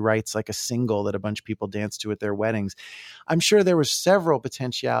accidentally writes like a single that a bunch of people dance to at their weddings. I'm sure there were several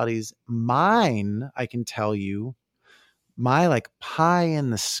potentialities. Mine, I can tell you, my like pie in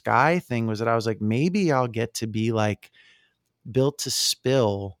the sky thing was that I was like, maybe I'll get to be like Built to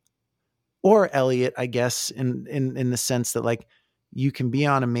Spill or Elliott, I guess, in the sense that like, you can be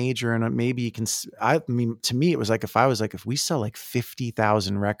on a major and maybe you can, I mean, to me, it was like, if we sell like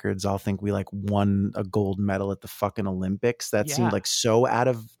 50,000 records, I'll think we like won a gold medal at the fucking Olympics. That seemed like so out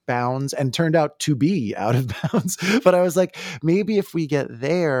of bounds and turned out to be out of bounds. But I was like, maybe if we get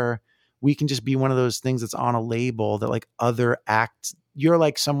there, we can just be one of those things that's on a label that like other acts. You're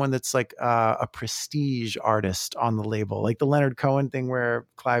like someone that's like a prestige artist on the label, like the Leonard Cohen thing where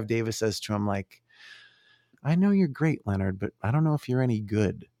Clive Davis says to him, like, I know you're great, Leonard, but I don't know if you're any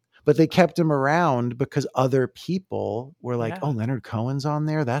good. But they kept him around because other people were like, oh, Leonard Cohen's on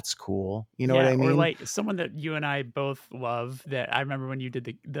there. That's cool. You know what I mean? Or like someone that you and I both love that I remember when you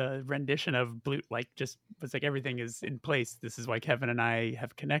did the rendition of Blue, like just was like, everything is in place. This is why Kevin and I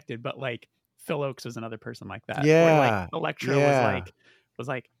have connected. But like Phil Oakes was another person like that. Where like Electra was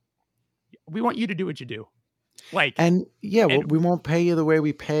like, we want you to do what you do. Like, and we won't pay you the way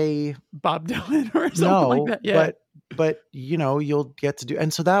we pay Bob Dylan or something like that. Yeah. But you know, you'll get to do.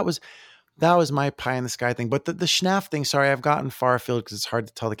 And so that was my pie in the sky thing. But the Schnaff thing, sorry, I've gotten far afield because it's hard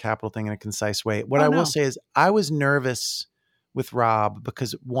to tell the Capitol thing in a concise way. What I will say is I was nervous with Rob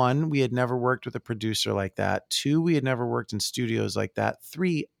because 1, we had never worked with a producer like that. 2, we had never worked in studios like that.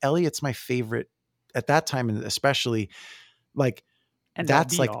 3, Elliot's my favorite at that time, and especially like, and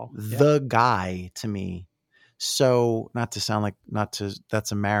that's like the guy to me. So that's a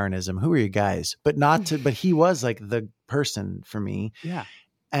Marinism. Who are you guys? But he was like the person for me. Yeah.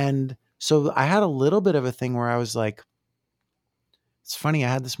 And so I had a little bit of a thing where I was like, it's funny. I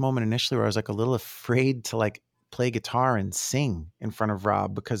had this moment initially where I was like a little afraid to like play guitar and sing in front of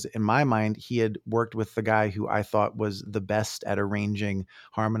Rob, because in my mind, he had worked with the guy who I thought was the best at arranging,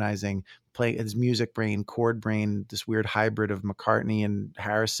 harmonizing, play his music brain, chord brain, this weird hybrid of McCartney and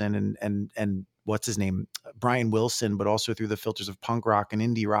Harrison and what's his name, Brian Wilson, but also through the filters of punk rock and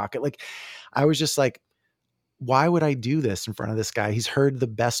indie rock. I was just like, why would I do this in front of this guy? He's heard the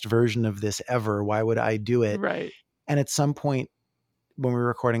best version of this ever. Why would I do it? Right. And at some point when we were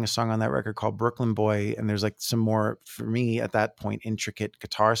recording a song on that record called Brooklyn Boy, and there's like some more, for me at that point, intricate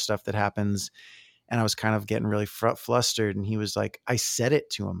guitar stuff that happens. And I was kind of getting really flustered. And he was like, I said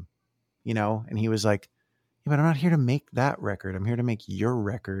it to him, you know, and he was like, yeah, but I'm not here to make that record. I'm here to make your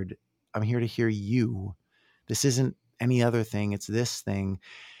record. I'm here to hear you. This isn't any other thing. It's this thing.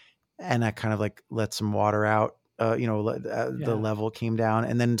 And I kind of like let some water out, the level came down.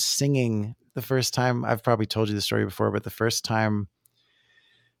 And then singing the first time, I've probably told you the story before, but the first time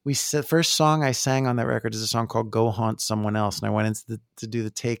first song I sang on that record is a song called Go Haunt Someone Else. And I went in to do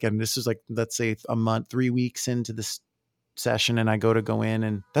the take. And this was like, let's say 3 weeks into this session, and I go in,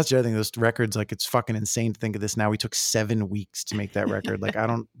 and that's the other thing, those records, like, it's fucking insane to think of this now. We took 7 weeks to make that record. Like,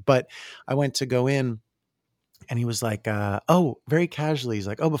 but I went to go in, and he was like, very casually, he's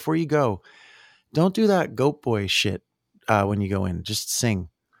like, before you go, don't do that goat boy shit when you go in, just sing.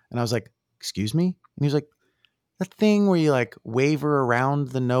 And I was like, excuse me? And he was like, the thing where you like waver around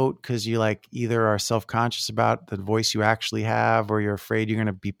the note because you like either are self-conscious about the voice you actually have, or you're afraid you're going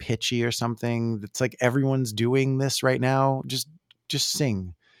to be pitchy or something. It's like everyone's doing this right now. Just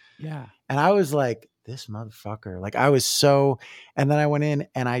sing. Yeah. And I was like, this motherfucker. Like, I was so, and then I went in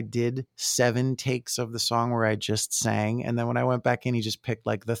and I did 7 takes of the song where I just sang. And then when I went back in, he just picked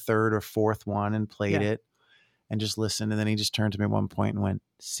like the 3rd or 4th one and played it and just listened. And then he just turned to me at one point and went,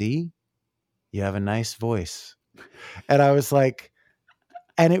 see, you have a nice voice. And I was like,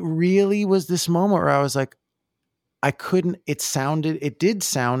 and it really was this moment where I was like, it did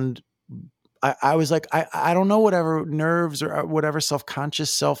sound, I was like, I don't know, whatever nerves or whatever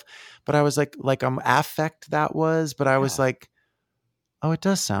self-conscious self, but I was like affect that was, but I was like, oh, it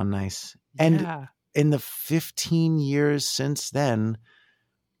does sound nice. And in the 15 years since then,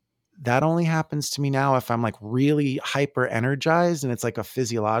 that only happens to me now if I'm like really hyper energized and it's like a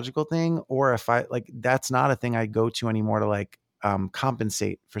physiological thing, or if I like, that's not a thing I go to anymore to like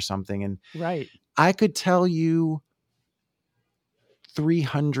compensate for something. And I could tell you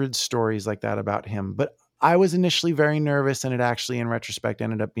 300 stories like that about him, but I was initially very nervous, and it actually in retrospect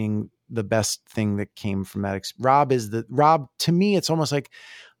ended up being the best thing that came from that. Rob to me, it's almost like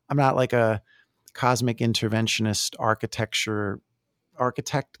I'm not like a cosmic interventionist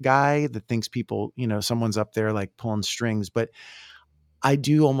architect guy that thinks people, someone's up there like pulling strings, but I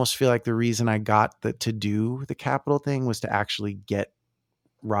do almost feel like the reason I got to do the Capitol thing was to actually get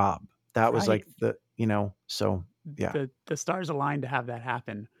Rob. That was like so yeah. The stars aligned to have that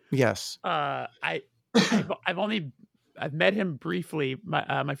happen. Yes. I've met him briefly.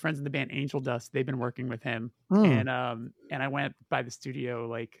 My friends in the band Angel Dust, they've been working with him, and I went by the studio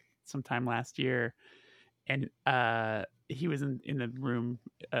like sometime last year, and he was in the room,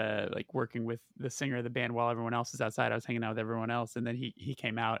 like working with the singer of the band while everyone else is outside. I was hanging out with everyone else, and then he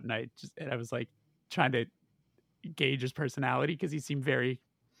came out, and I was like trying to gauge his personality because he seemed very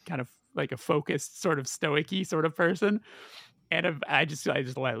kind of like a focused, sort of stoic-y sort of person. And I just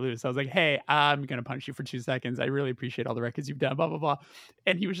let loose. I was like, "Hey, I'm gonna punch you for 2 seconds. I really appreciate all the records you've done." Blah blah blah.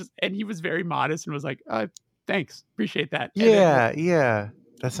 And he was very modest and was like, "Thanks, appreciate that." And then Yeah.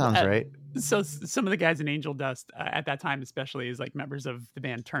 That sounds right. so some of the guys in Angel Dust at that time, especially, is like members of the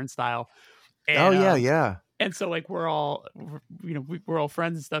band Turnstile. And, Yeah. And so like we're all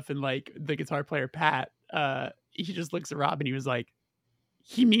friends and stuff. And like the guitar player Pat, he just looks at Rob and he was like,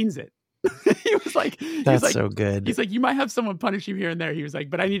 he means it. That's so good. He's like, you might have someone punish you here and there. He was like,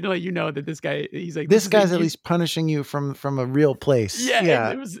 but I need to let you know that this guy, he's like, this guy's at least punishing you from a real place.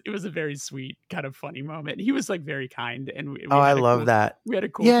 Yeah. It was a very sweet, kind of funny moment. He was like very kind, and I love that. We had a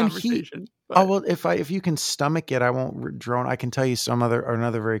cool conversation. Well, if you can stomach it, I won't drone. I can tell you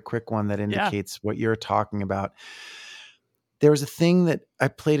another very quick one that indicates what you're talking about. There was a thing that I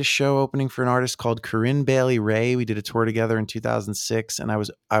played a show opening for an artist called Corinne Bailey Ray. We did a tour together in 2006, and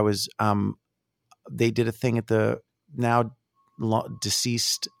they did a thing at the now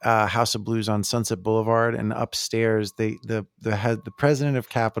deceased House of Blues on Sunset Boulevard, and upstairs the president of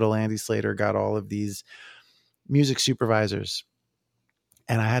Capitol, Andy Slater, got all of these music supervisors,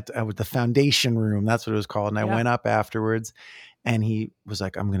 and I was the foundation room, that's what it was called, and I went up afterwards. And he was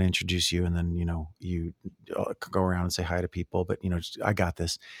like, I'm going to introduce you. And then, you go around and say hi to people, but I got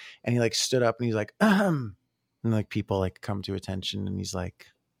this. And he like stood up and he's like, and like people like come to attention. And he's like,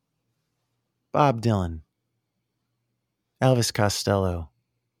 Bob Dylan, Elvis Costello,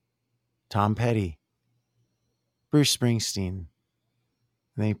 Tom Petty, Bruce Springsteen. And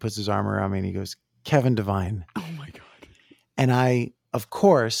then he puts his arm around me and he goes, Kevin Devine. Oh my God. And I, of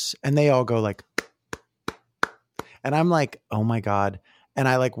course, and they all go like, and I'm like, oh my God. And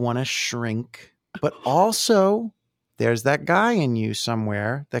I like want to shrink, but also there's that guy in you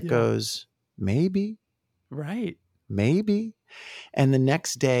somewhere that goes, maybe. Right. Maybe. And the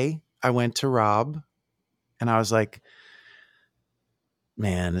next day I went to Rob and I was like,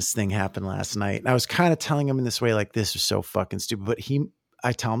 man, this thing happened last night. And I was kind of telling him in this way, like, this is so fucking stupid. But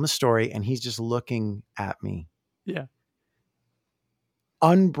I tell him the story and he's just looking at me. Yeah.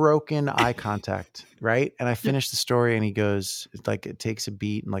 Unbroken eye contact, right? And I finish the story and he goes, it's like, it takes a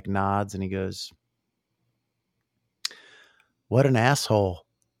beat and like nods and he goes, what an asshole.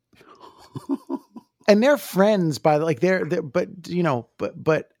 And they're friends and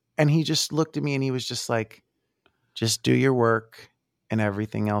he just looked at me and he was just like, just do your work and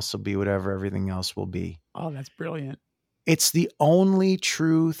everything else will be whatever everything else will be. Oh, that's brilliant. It's the only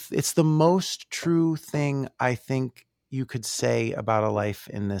truth. It's the most true thing I think you could say about a life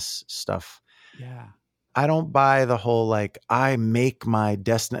in this stuff. Yeah. I don't buy the whole, like, I make my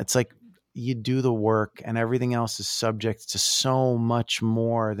destiny. It's like you do the work and everything else is subject to so much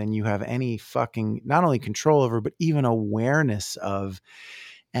more than you have any fucking, not only control over, but even awareness of.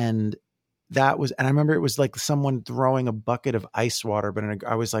 And I remember it was like someone throwing a bucket of ice water, but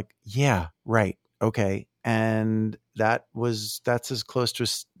I was like, yeah, right. Okay. And that's as close to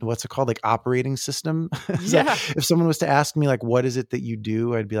what's it called? Like operating system. Yeah. If someone was to ask me like, what is it that you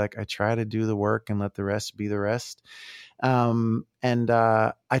do? I'd be like, I try to do the work and let the rest be the rest.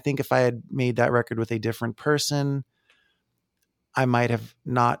 I think if I had made that record with a different person, I might have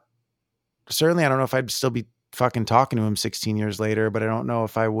not, certainly I don't know if I'd still be fucking talking to him 16 years later, but I don't know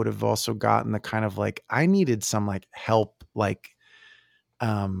if I would have also gotten the kind of like, I needed some like help, like,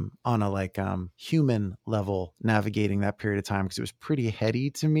 on a like human level navigating that period of time because it was pretty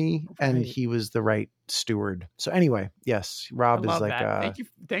heady to me. Right. And he was the right steward. So anyway, yes, Rob is like Thank you.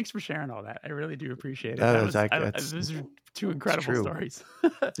 Thanks for sharing all that. I really do appreciate it. Those are two incredible stories.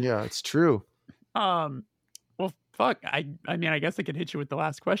 Yeah, it's true. Well, fuck. I mean, I guess I could hit you with the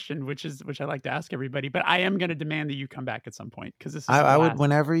last question, which I like to ask everybody, but I am going to demand that you come back at some point because this is I would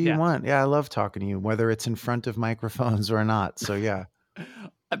whenever you want. Yeah, I love talking to you, whether it's in front of microphones or not. So yeah.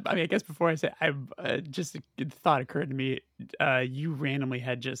 I mean, I guess before I say, just a thought occurred to me. You randomly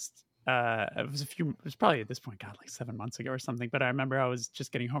had just, it was probably at this point, God, like 7 months ago or something. But I remember I was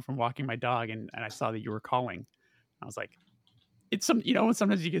just getting home from walking my dog and I saw that you were calling. I was like, it's when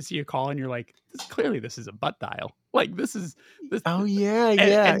sometimes you can see a call and you're like, clearly this is a butt dial. Like this. Oh yeah.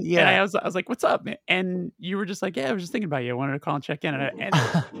 And I was like, what's up, man? And you were just like, yeah, I was just thinking about you. I wanted to call and check in.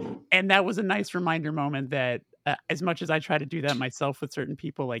 And that was a nice reminder moment that, as much as I try to do that myself with certain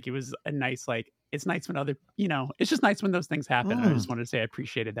people, like it was a nice, like, it's nice when it's just nice when those things happen. I just wanted to say I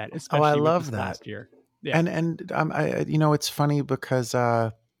appreciated that, especially I love that last year. Yeah. And it's funny because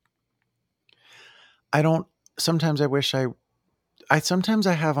I don't sometimes I wish I sometimes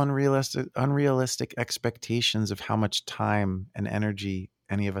I have unrealistic expectations of how much time and energy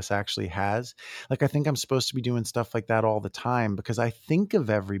any of us actually has. Like I think I'm supposed to be doing stuff like that all the time because I think of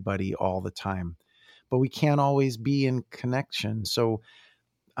everybody all the time, but we can't always be in connection. So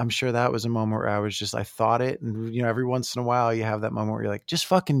I'm sure that was a moment where I thought it. And, every once in a while you have that moment where you're like, just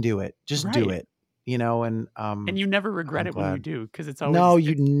fucking do it. Just do Right. it, and And you never regret I'm it when you glad. do, because it's No, always,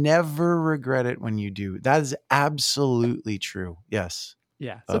 you never regret it when you do. That is absolutely true. Yes.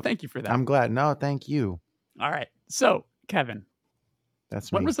 yeah. So thank you for that. I'm glad. No, thank you. All right. So, Kevin,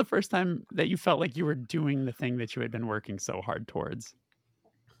 That's when me. was the first time that you felt like you were doing the thing that you had been working so hard towards?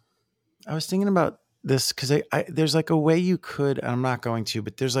 I was thinking about this because there's like a way you could, and I'm not going to,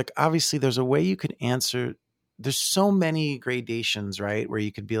 but there's like, obviously there's a way you could answer. There's so many gradations, right? Where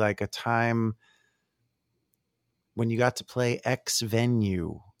you could be like a time when you got to play X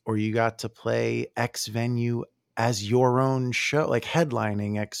venue, or you got to play X venue as your own show, like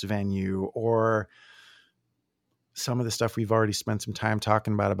headlining X venue, or some of the stuff we've already spent some time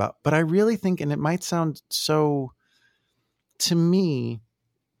talking about. But I really think, and it might sound so, to me,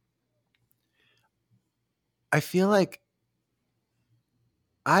 I feel like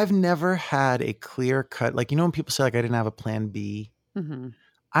I've never had a clear cut, like, when people say like I didn't have a plan B, Mm-hmm.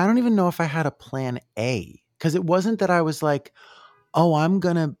 I don't even know if I had a plan A, because it wasn't that I was like, oh, I'm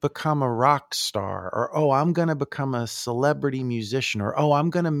going to become a rock star, or, oh, I'm going to become a celebrity musician, or, oh, I'm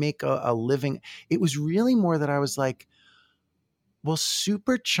going to make a living. It was really more that I was like, well,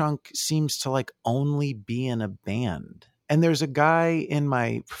 Superchunk seems to like only be in a band. And there's a guy in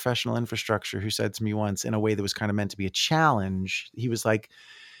my professional infrastructure who said to me once, in a way that was kind of meant to be a challenge, he was like,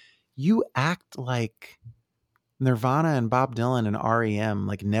 you act like Nirvana and Bob Dylan and REM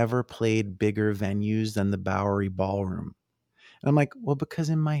like never played bigger venues than the Bowery Ballroom. And I'm like, well, because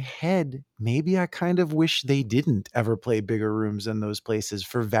in my head, maybe I kind of wish they didn't ever play bigger rooms than those places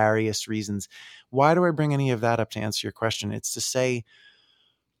for various reasons. Why do I bring any of that up to answer your question? It's to say,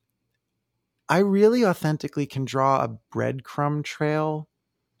 I really authentically can draw a breadcrumb trail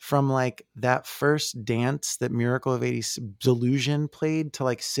from like that first dance that Miracle of 80 Delusion played to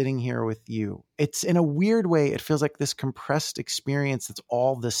like sitting here with you. It's, in a weird way, it feels like this compressed experience that's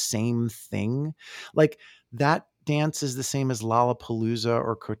all the same thing. Like that dance is the same as Lollapalooza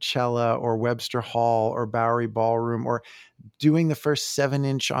or Coachella or Webster Hall or Bowery Ballroom, or doing the first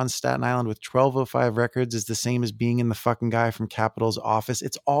 7-inch on Staten Island with 1205 Records is the same as being in the fucking guy from Capitol's office.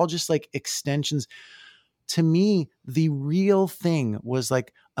 It's all just like extensions. To me, the real thing was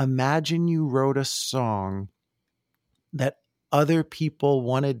like, imagine you wrote a song that other people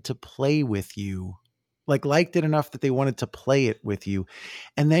wanted to play with you, like liked it enough that they wanted to play it with you.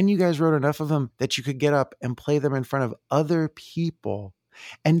 And then you guys wrote enough of them that you could get up and play them in front of other people.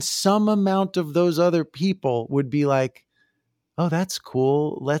 And some amount of those other people would be like, oh, that's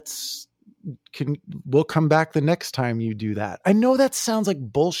cool. We'll come back the next time you do that. I know that sounds like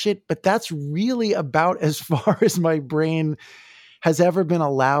bullshit, but that's really about as far as my brain has ever been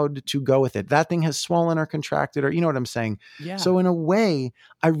allowed to go with it. That thing has swollen or contracted, or you know what I'm saying? Yeah. So in a way,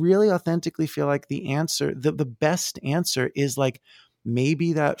 I really authentically feel like the answer, the best answer is like,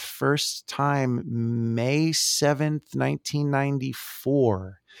 maybe that first time, May 7th,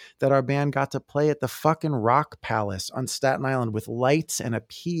 1994, that our band got to play at the fucking Rock Palace on Staten Island with lights and a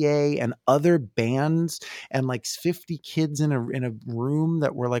PA and other bands and like 50 kids in a room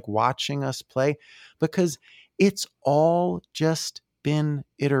that were like watching us play, because it's all just been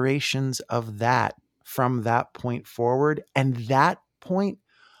iterations of that from that point forward. And that point,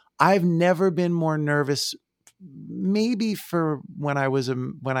 I've never been more nervous. Maybe for when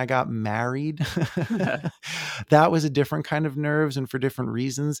I got married, that was a different kind of nerves, and for different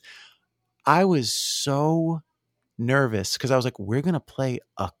reasons. I was so nervous because I was like, we're going to play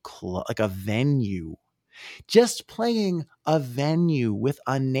a club, like a venue. Just playing a venue with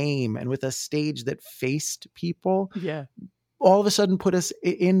a name and with a stage that faced people, Yeah. all of a sudden put us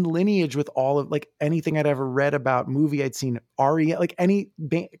in lineage with all of like anything I'd ever read about, movie I'd seen, REM, like any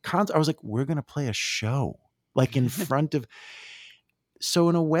concert. I was like, we're going to play a show like in front of. So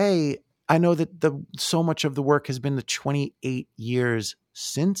in a way, I know that so much of the work has been the 28 years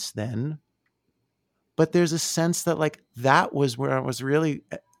since then, but there's a sense that like that was where I was really,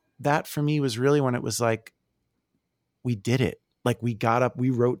 that for me was really when it was like, we did it. Like we got up, we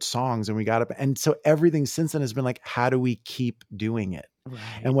wrote songs and we got up. And so everything since then has been like, how do we keep doing it?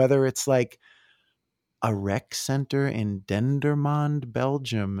 Right. And whether it's like a rec center in Dendermonde,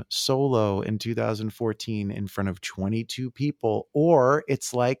 Belgium, solo in 2014 in front of 22 people, or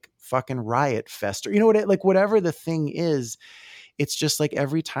it's like fucking Riot Fest, or you know what, like whatever the thing is, it's just like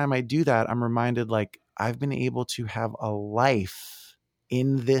every time I do that, I'm reminded like I've been able to have a life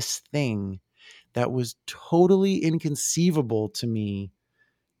in this thing that was totally inconceivable to me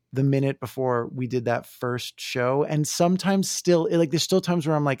the minute before we did that first show. And sometimes still, like, there's still times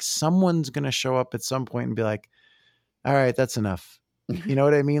where I'm like, someone's going to show up at some point and be like, all right, that's enough. You know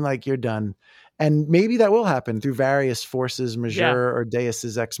what I mean? Like, you're done. And maybe that will happen through various forces majeure or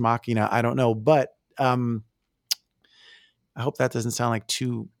deus ex machina. I don't know. But I hope that doesn't sound like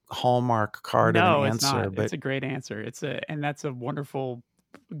too Hallmark card of an answer. It's not. But it's a great answer. And that's a wonderful,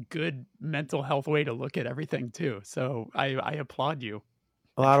 good mental health way to look at everything too. So I applaud you.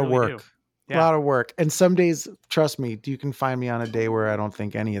 a lot of work. Yeah. A lot of work. And some days, trust me, you can find me on a day where I don't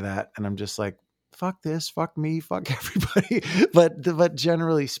think any of that. And I'm just like, fuck this, fuck me, fuck everybody. But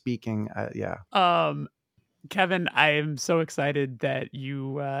generally speaking, yeah. Kevin, I am so excited that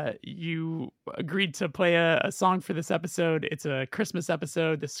you agreed to play a song for this episode. It's a Christmas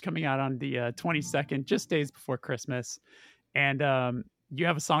episode. This is coming out on the 22nd, just days before Christmas. And you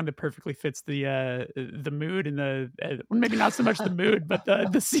have a song that perfectly fits the mood and maybe not so much the mood, but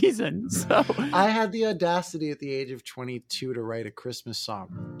the season. So I had the audacity at the age of 22 to write a Christmas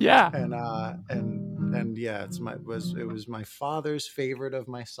song. Yeah. And yeah, it was my father's favorite of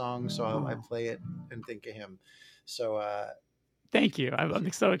my songs, so I play it and think of him. So thank you. I'm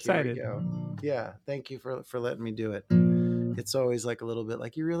so excited. Here we go. Yeah, thank you for letting me do it. It's always like a little bit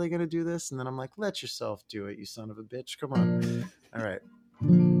like, you really gonna do this? And then I'm like, let yourself do it, you son of a bitch. Come on. All right.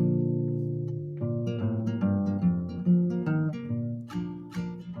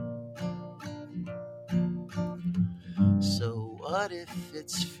 So what if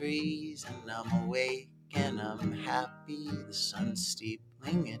it's freezing, I'm awake and I'm happy, the sun's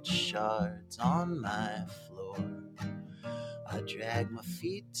steepling its shards on my floor. I drag my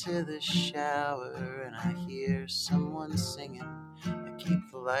feet to the shower and I hear someone singing. I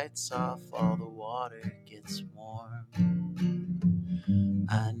keep the lights off, all the water gets warm.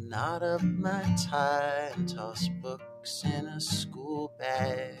 I knot up my tie and toss books in a school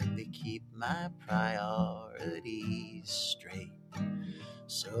bag. They keep my priorities straight,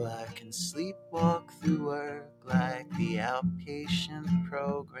 so I can sleepwalk through work like the outpatient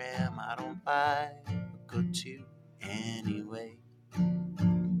program I don't buy but go to anyway.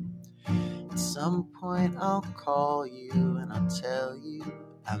 At some point I'll call you and I'll tell you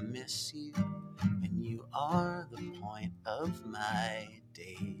I miss you, and you are the point of my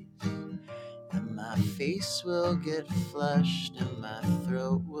days. And my face will get flushed and my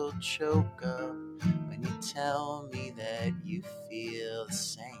throat will choke up when you tell me that you feel the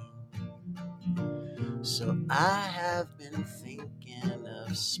same. So I have been thinking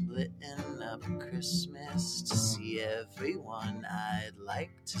of splitting up Christmas to see everyone I'd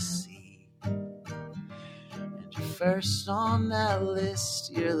like to see. And you're first on that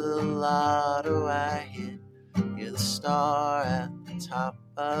list, you're the lotto I hit, you're the star at the top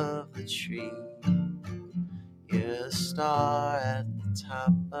of the tree. You're the star at the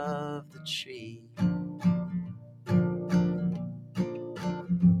top of the tree.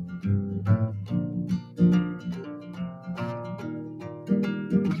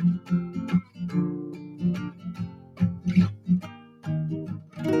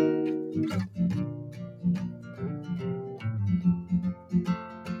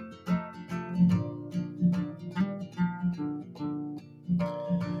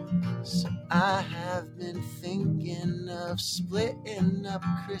 So I have been thinking of splitting up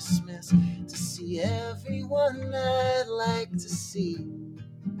Christmas to see everyone I'd like to see.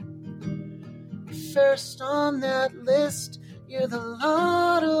 First on that list, you're the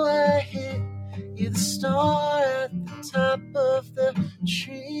lotto I hit, you're the star at the top of the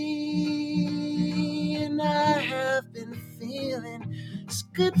tree. And I have been feeling it's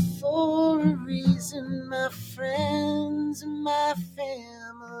good for a reason, my friends and my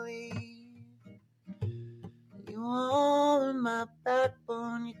family. You all are my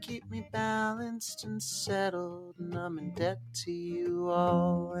backbone, you keep me balanced and settled, and I'm in debt to you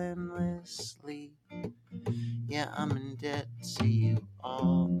all endlessly. Yeah, I'm in debt to you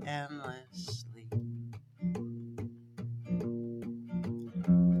all endlessly.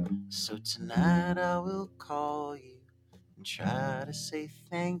 So tonight I will call you and try to say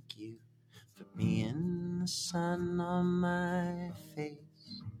thank you for being the sun on my face.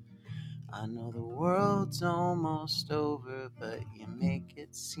 I know the world's almost over, but you make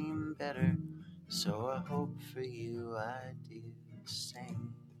it seem better, so I hope for you I do the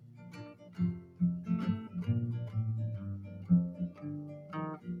same.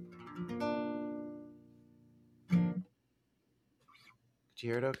 Did you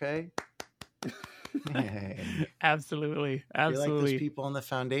hear it okay? Hey. Absolutely. You're like those people in the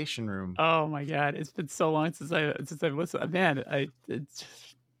foundation room. Oh my God. It's been so long since I've listened. Man, it's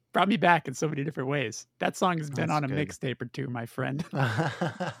brought me back in so many different ways. That song has been on a mixtape or two, my friend.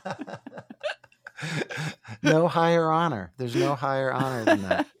 No higher honor. There's no higher honor than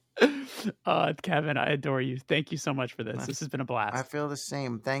that. Kevin, I adore you. Thank you so much for this. This has been a blast. I feel the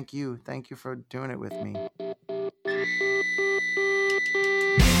same. Thank you. Thank you for doing it with me.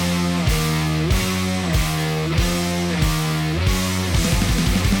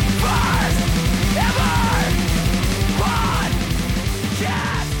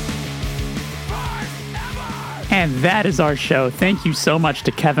 And that is our show. Thank you so much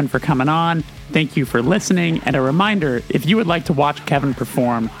to Kevin for coming on. Thank you for listening. And a reminder, if you would like to watch Kevin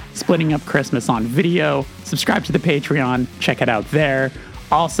perform Splitting Up Christmas on video, subscribe to the Patreon. Check it out there.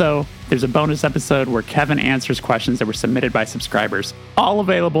 Also, there's a bonus episode where Kevin answers questions that were submitted by subscribers. All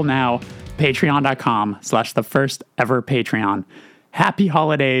available now. Patreon.com/thefirsteverpatreon. Happy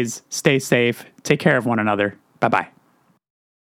holidays. Stay safe. Take care of one another. Bye-bye.